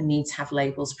that need to have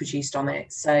labels produced on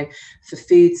it. So for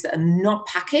foods that are not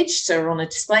packaged, so are on a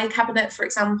display cabinet, for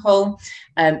example,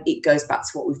 it goes back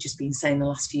to what we've just been saying the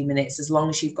last few minutes. As long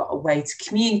as you've got a way to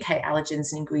communicate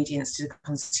allergens and ingredients to the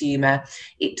consumer,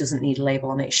 it doesn't need a label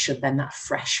on it, should then that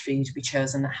fresh food be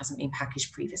chosen that hasn't been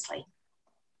packaged previously.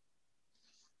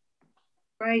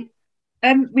 Right.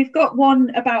 We've got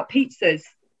one about pizzas.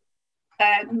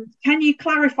 Can you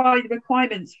clarify the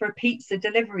requirements for a pizza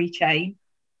delivery chain?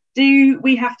 Do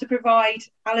we have to provide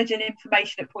allergen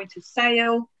information at point of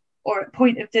sale or at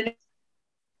point of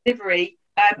delivery?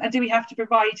 And do we have to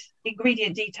provide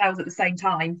ingredient details at the same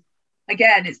time?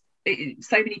 Again,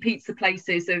 so many pizza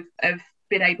places have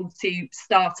been able to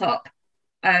start up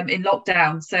in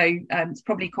lockdown. So it's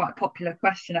probably quite a popular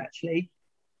question, actually.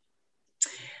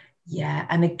 Yeah,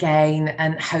 and again,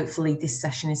 and hopefully this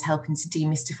session is helping to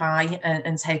demystify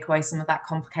and take away some of that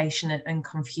complication and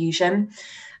confusion.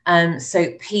 So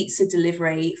pizza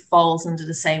delivery falls under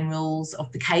the same rules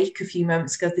of the cake a few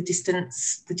moments ago, the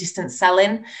distance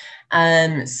selling.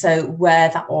 So where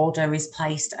that order is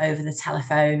placed over the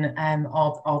telephone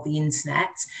or the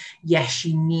internet, yes,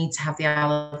 you need to have the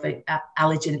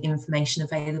allergen information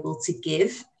available to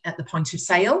give at the point of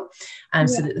sale,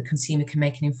 so that the consumer can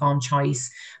make an informed choice.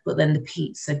 But then the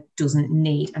pizza doesn't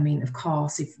need, I mean, of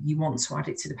course, if you want to add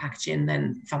it to the packaging,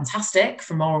 then fantastic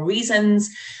for moral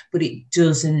reasons, but it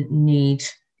doesn't need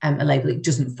a label. It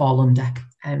doesn't fall under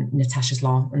Natasha's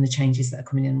law and the changes that are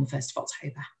coming in on the 1st of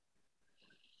October.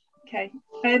 Okay,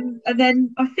 and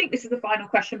then I think this is the final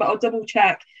question, but I'll double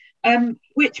check.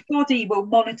 Which body will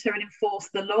monitor and enforce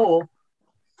the law?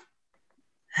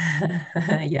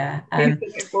 Yeah.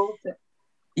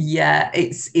 Yeah,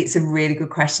 it's a really good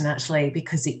question, actually,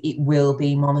 because it will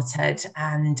be monitored,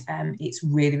 and it's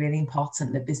really, really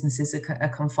important that businesses are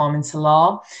conforming to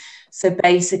law. So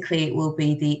basically it will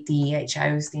be the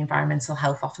EHOs, the environmental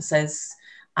health officers.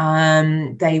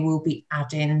 They will be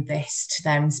adding this to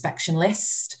their inspection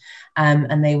list,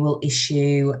 and they will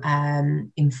issue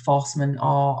enforcement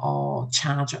or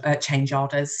change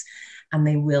orders, and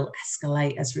they will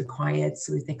escalate as required.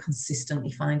 So if they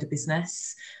consistently find a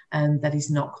business that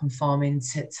is not conforming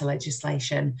to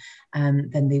legislation,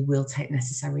 then they will take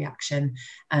necessary action.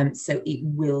 So it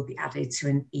will be added to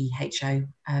an EHO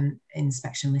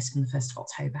inspection list from the 1st of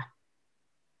October.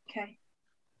 Okay,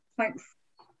 thanks.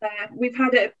 We've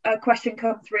had a question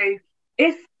come through.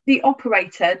 If the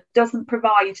operator doesn't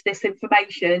provide this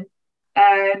information,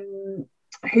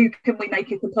 who can we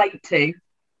make a complaint to?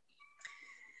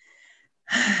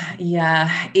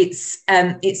 Yeah, it's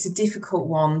a difficult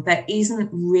one. There isn't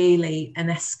really an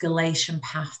escalation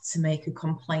path to make a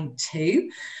complaint to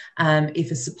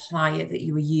if a supplier that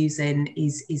you are using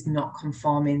is not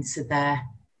conforming to their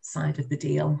side of the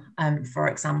deal, for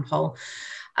example.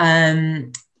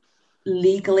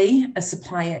 Legally, a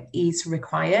supplier is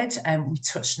required, we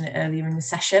touched on it earlier in the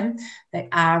session, they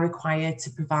are required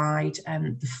to provide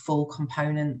the full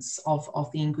components of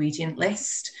the ingredient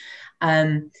list.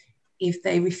 If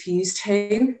they refuse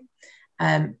to,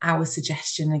 our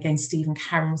suggestion, again, Steve and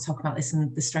Karen will talk about this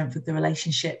and the strength of the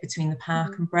relationship between the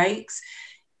park and Brakes,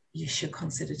 you should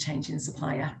consider changing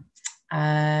supplier.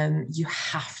 You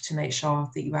have to make sure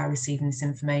that you are receiving this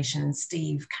information. And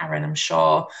Steve, Karen, I'm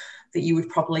sure that you would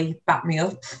probably back me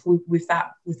up with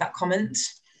that comment.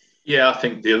 Yeah, I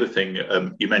think the other thing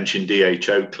you mentioned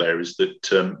DHO, Claire, is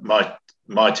that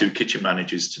my 2 kitchen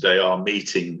managers today are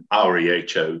meeting our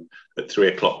EHO at 3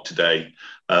 o'clock today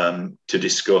to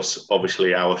discuss,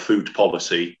 obviously, our food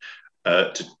policy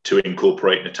to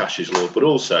incorporate Natasha's law, but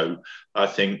also, I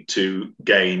think, to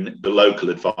gain the local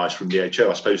advice from DHO.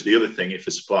 I suppose the other thing, if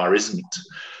a supplier isn't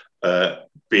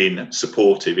being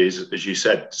supportive, is, as you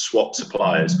said, swap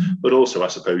suppliers, but also, I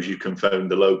suppose, you can phone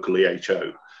the local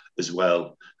EHO as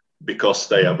well, because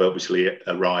they have obviously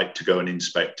a right to go and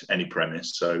inspect any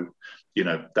premise. So, you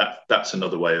know, that's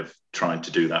another way of trying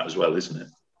to do that as well, isn't it?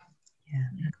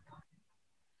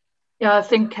 Yeah, I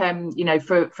think, you know,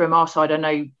 from our side, I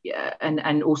know,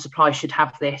 and all suppliers should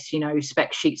have this, you know,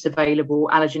 spec sheets available,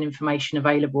 allergen information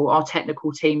available. Our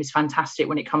technical team is fantastic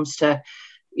when it comes to,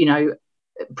 you know,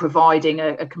 providing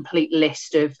a complete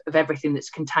list of everything that's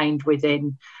contained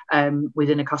within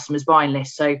a customer's buying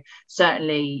list. So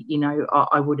certainly, you know,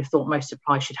 I would have thought most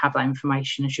suppliers should have that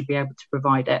information and should be able to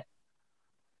provide it.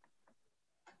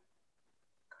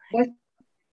 I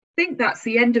think that's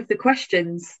the end of the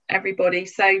questions, everybody.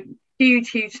 So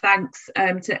huge thanks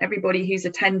to everybody who's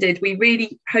attended. We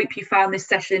really hope you found this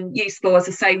session useful. As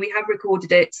I say, we have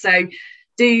recorded it, so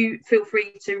do feel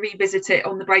free to revisit it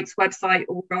on the Brakes website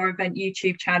or our event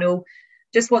YouTube channel.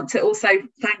 Just want to also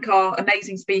thank our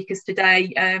amazing speakers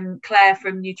today, Claire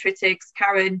from Nutritics,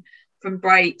 Karen from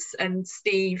Brakes, and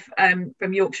Steve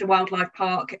from Yorkshire Wildlife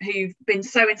Park, who've been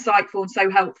so insightful and so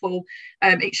helpful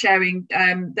at sharing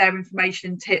their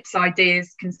information, tips,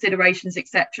 ideas, considerations,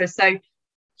 etc. So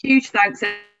huge thanks,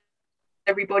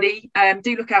 everybody.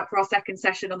 Do look out for our second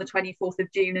session on the 24th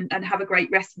of June and have a great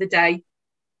rest of the day.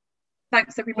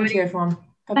 Thanks, everybody. Thank you, everyone.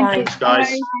 Bye-bye. Thank you. Thanks,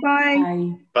 guys.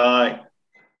 Bye. Bye.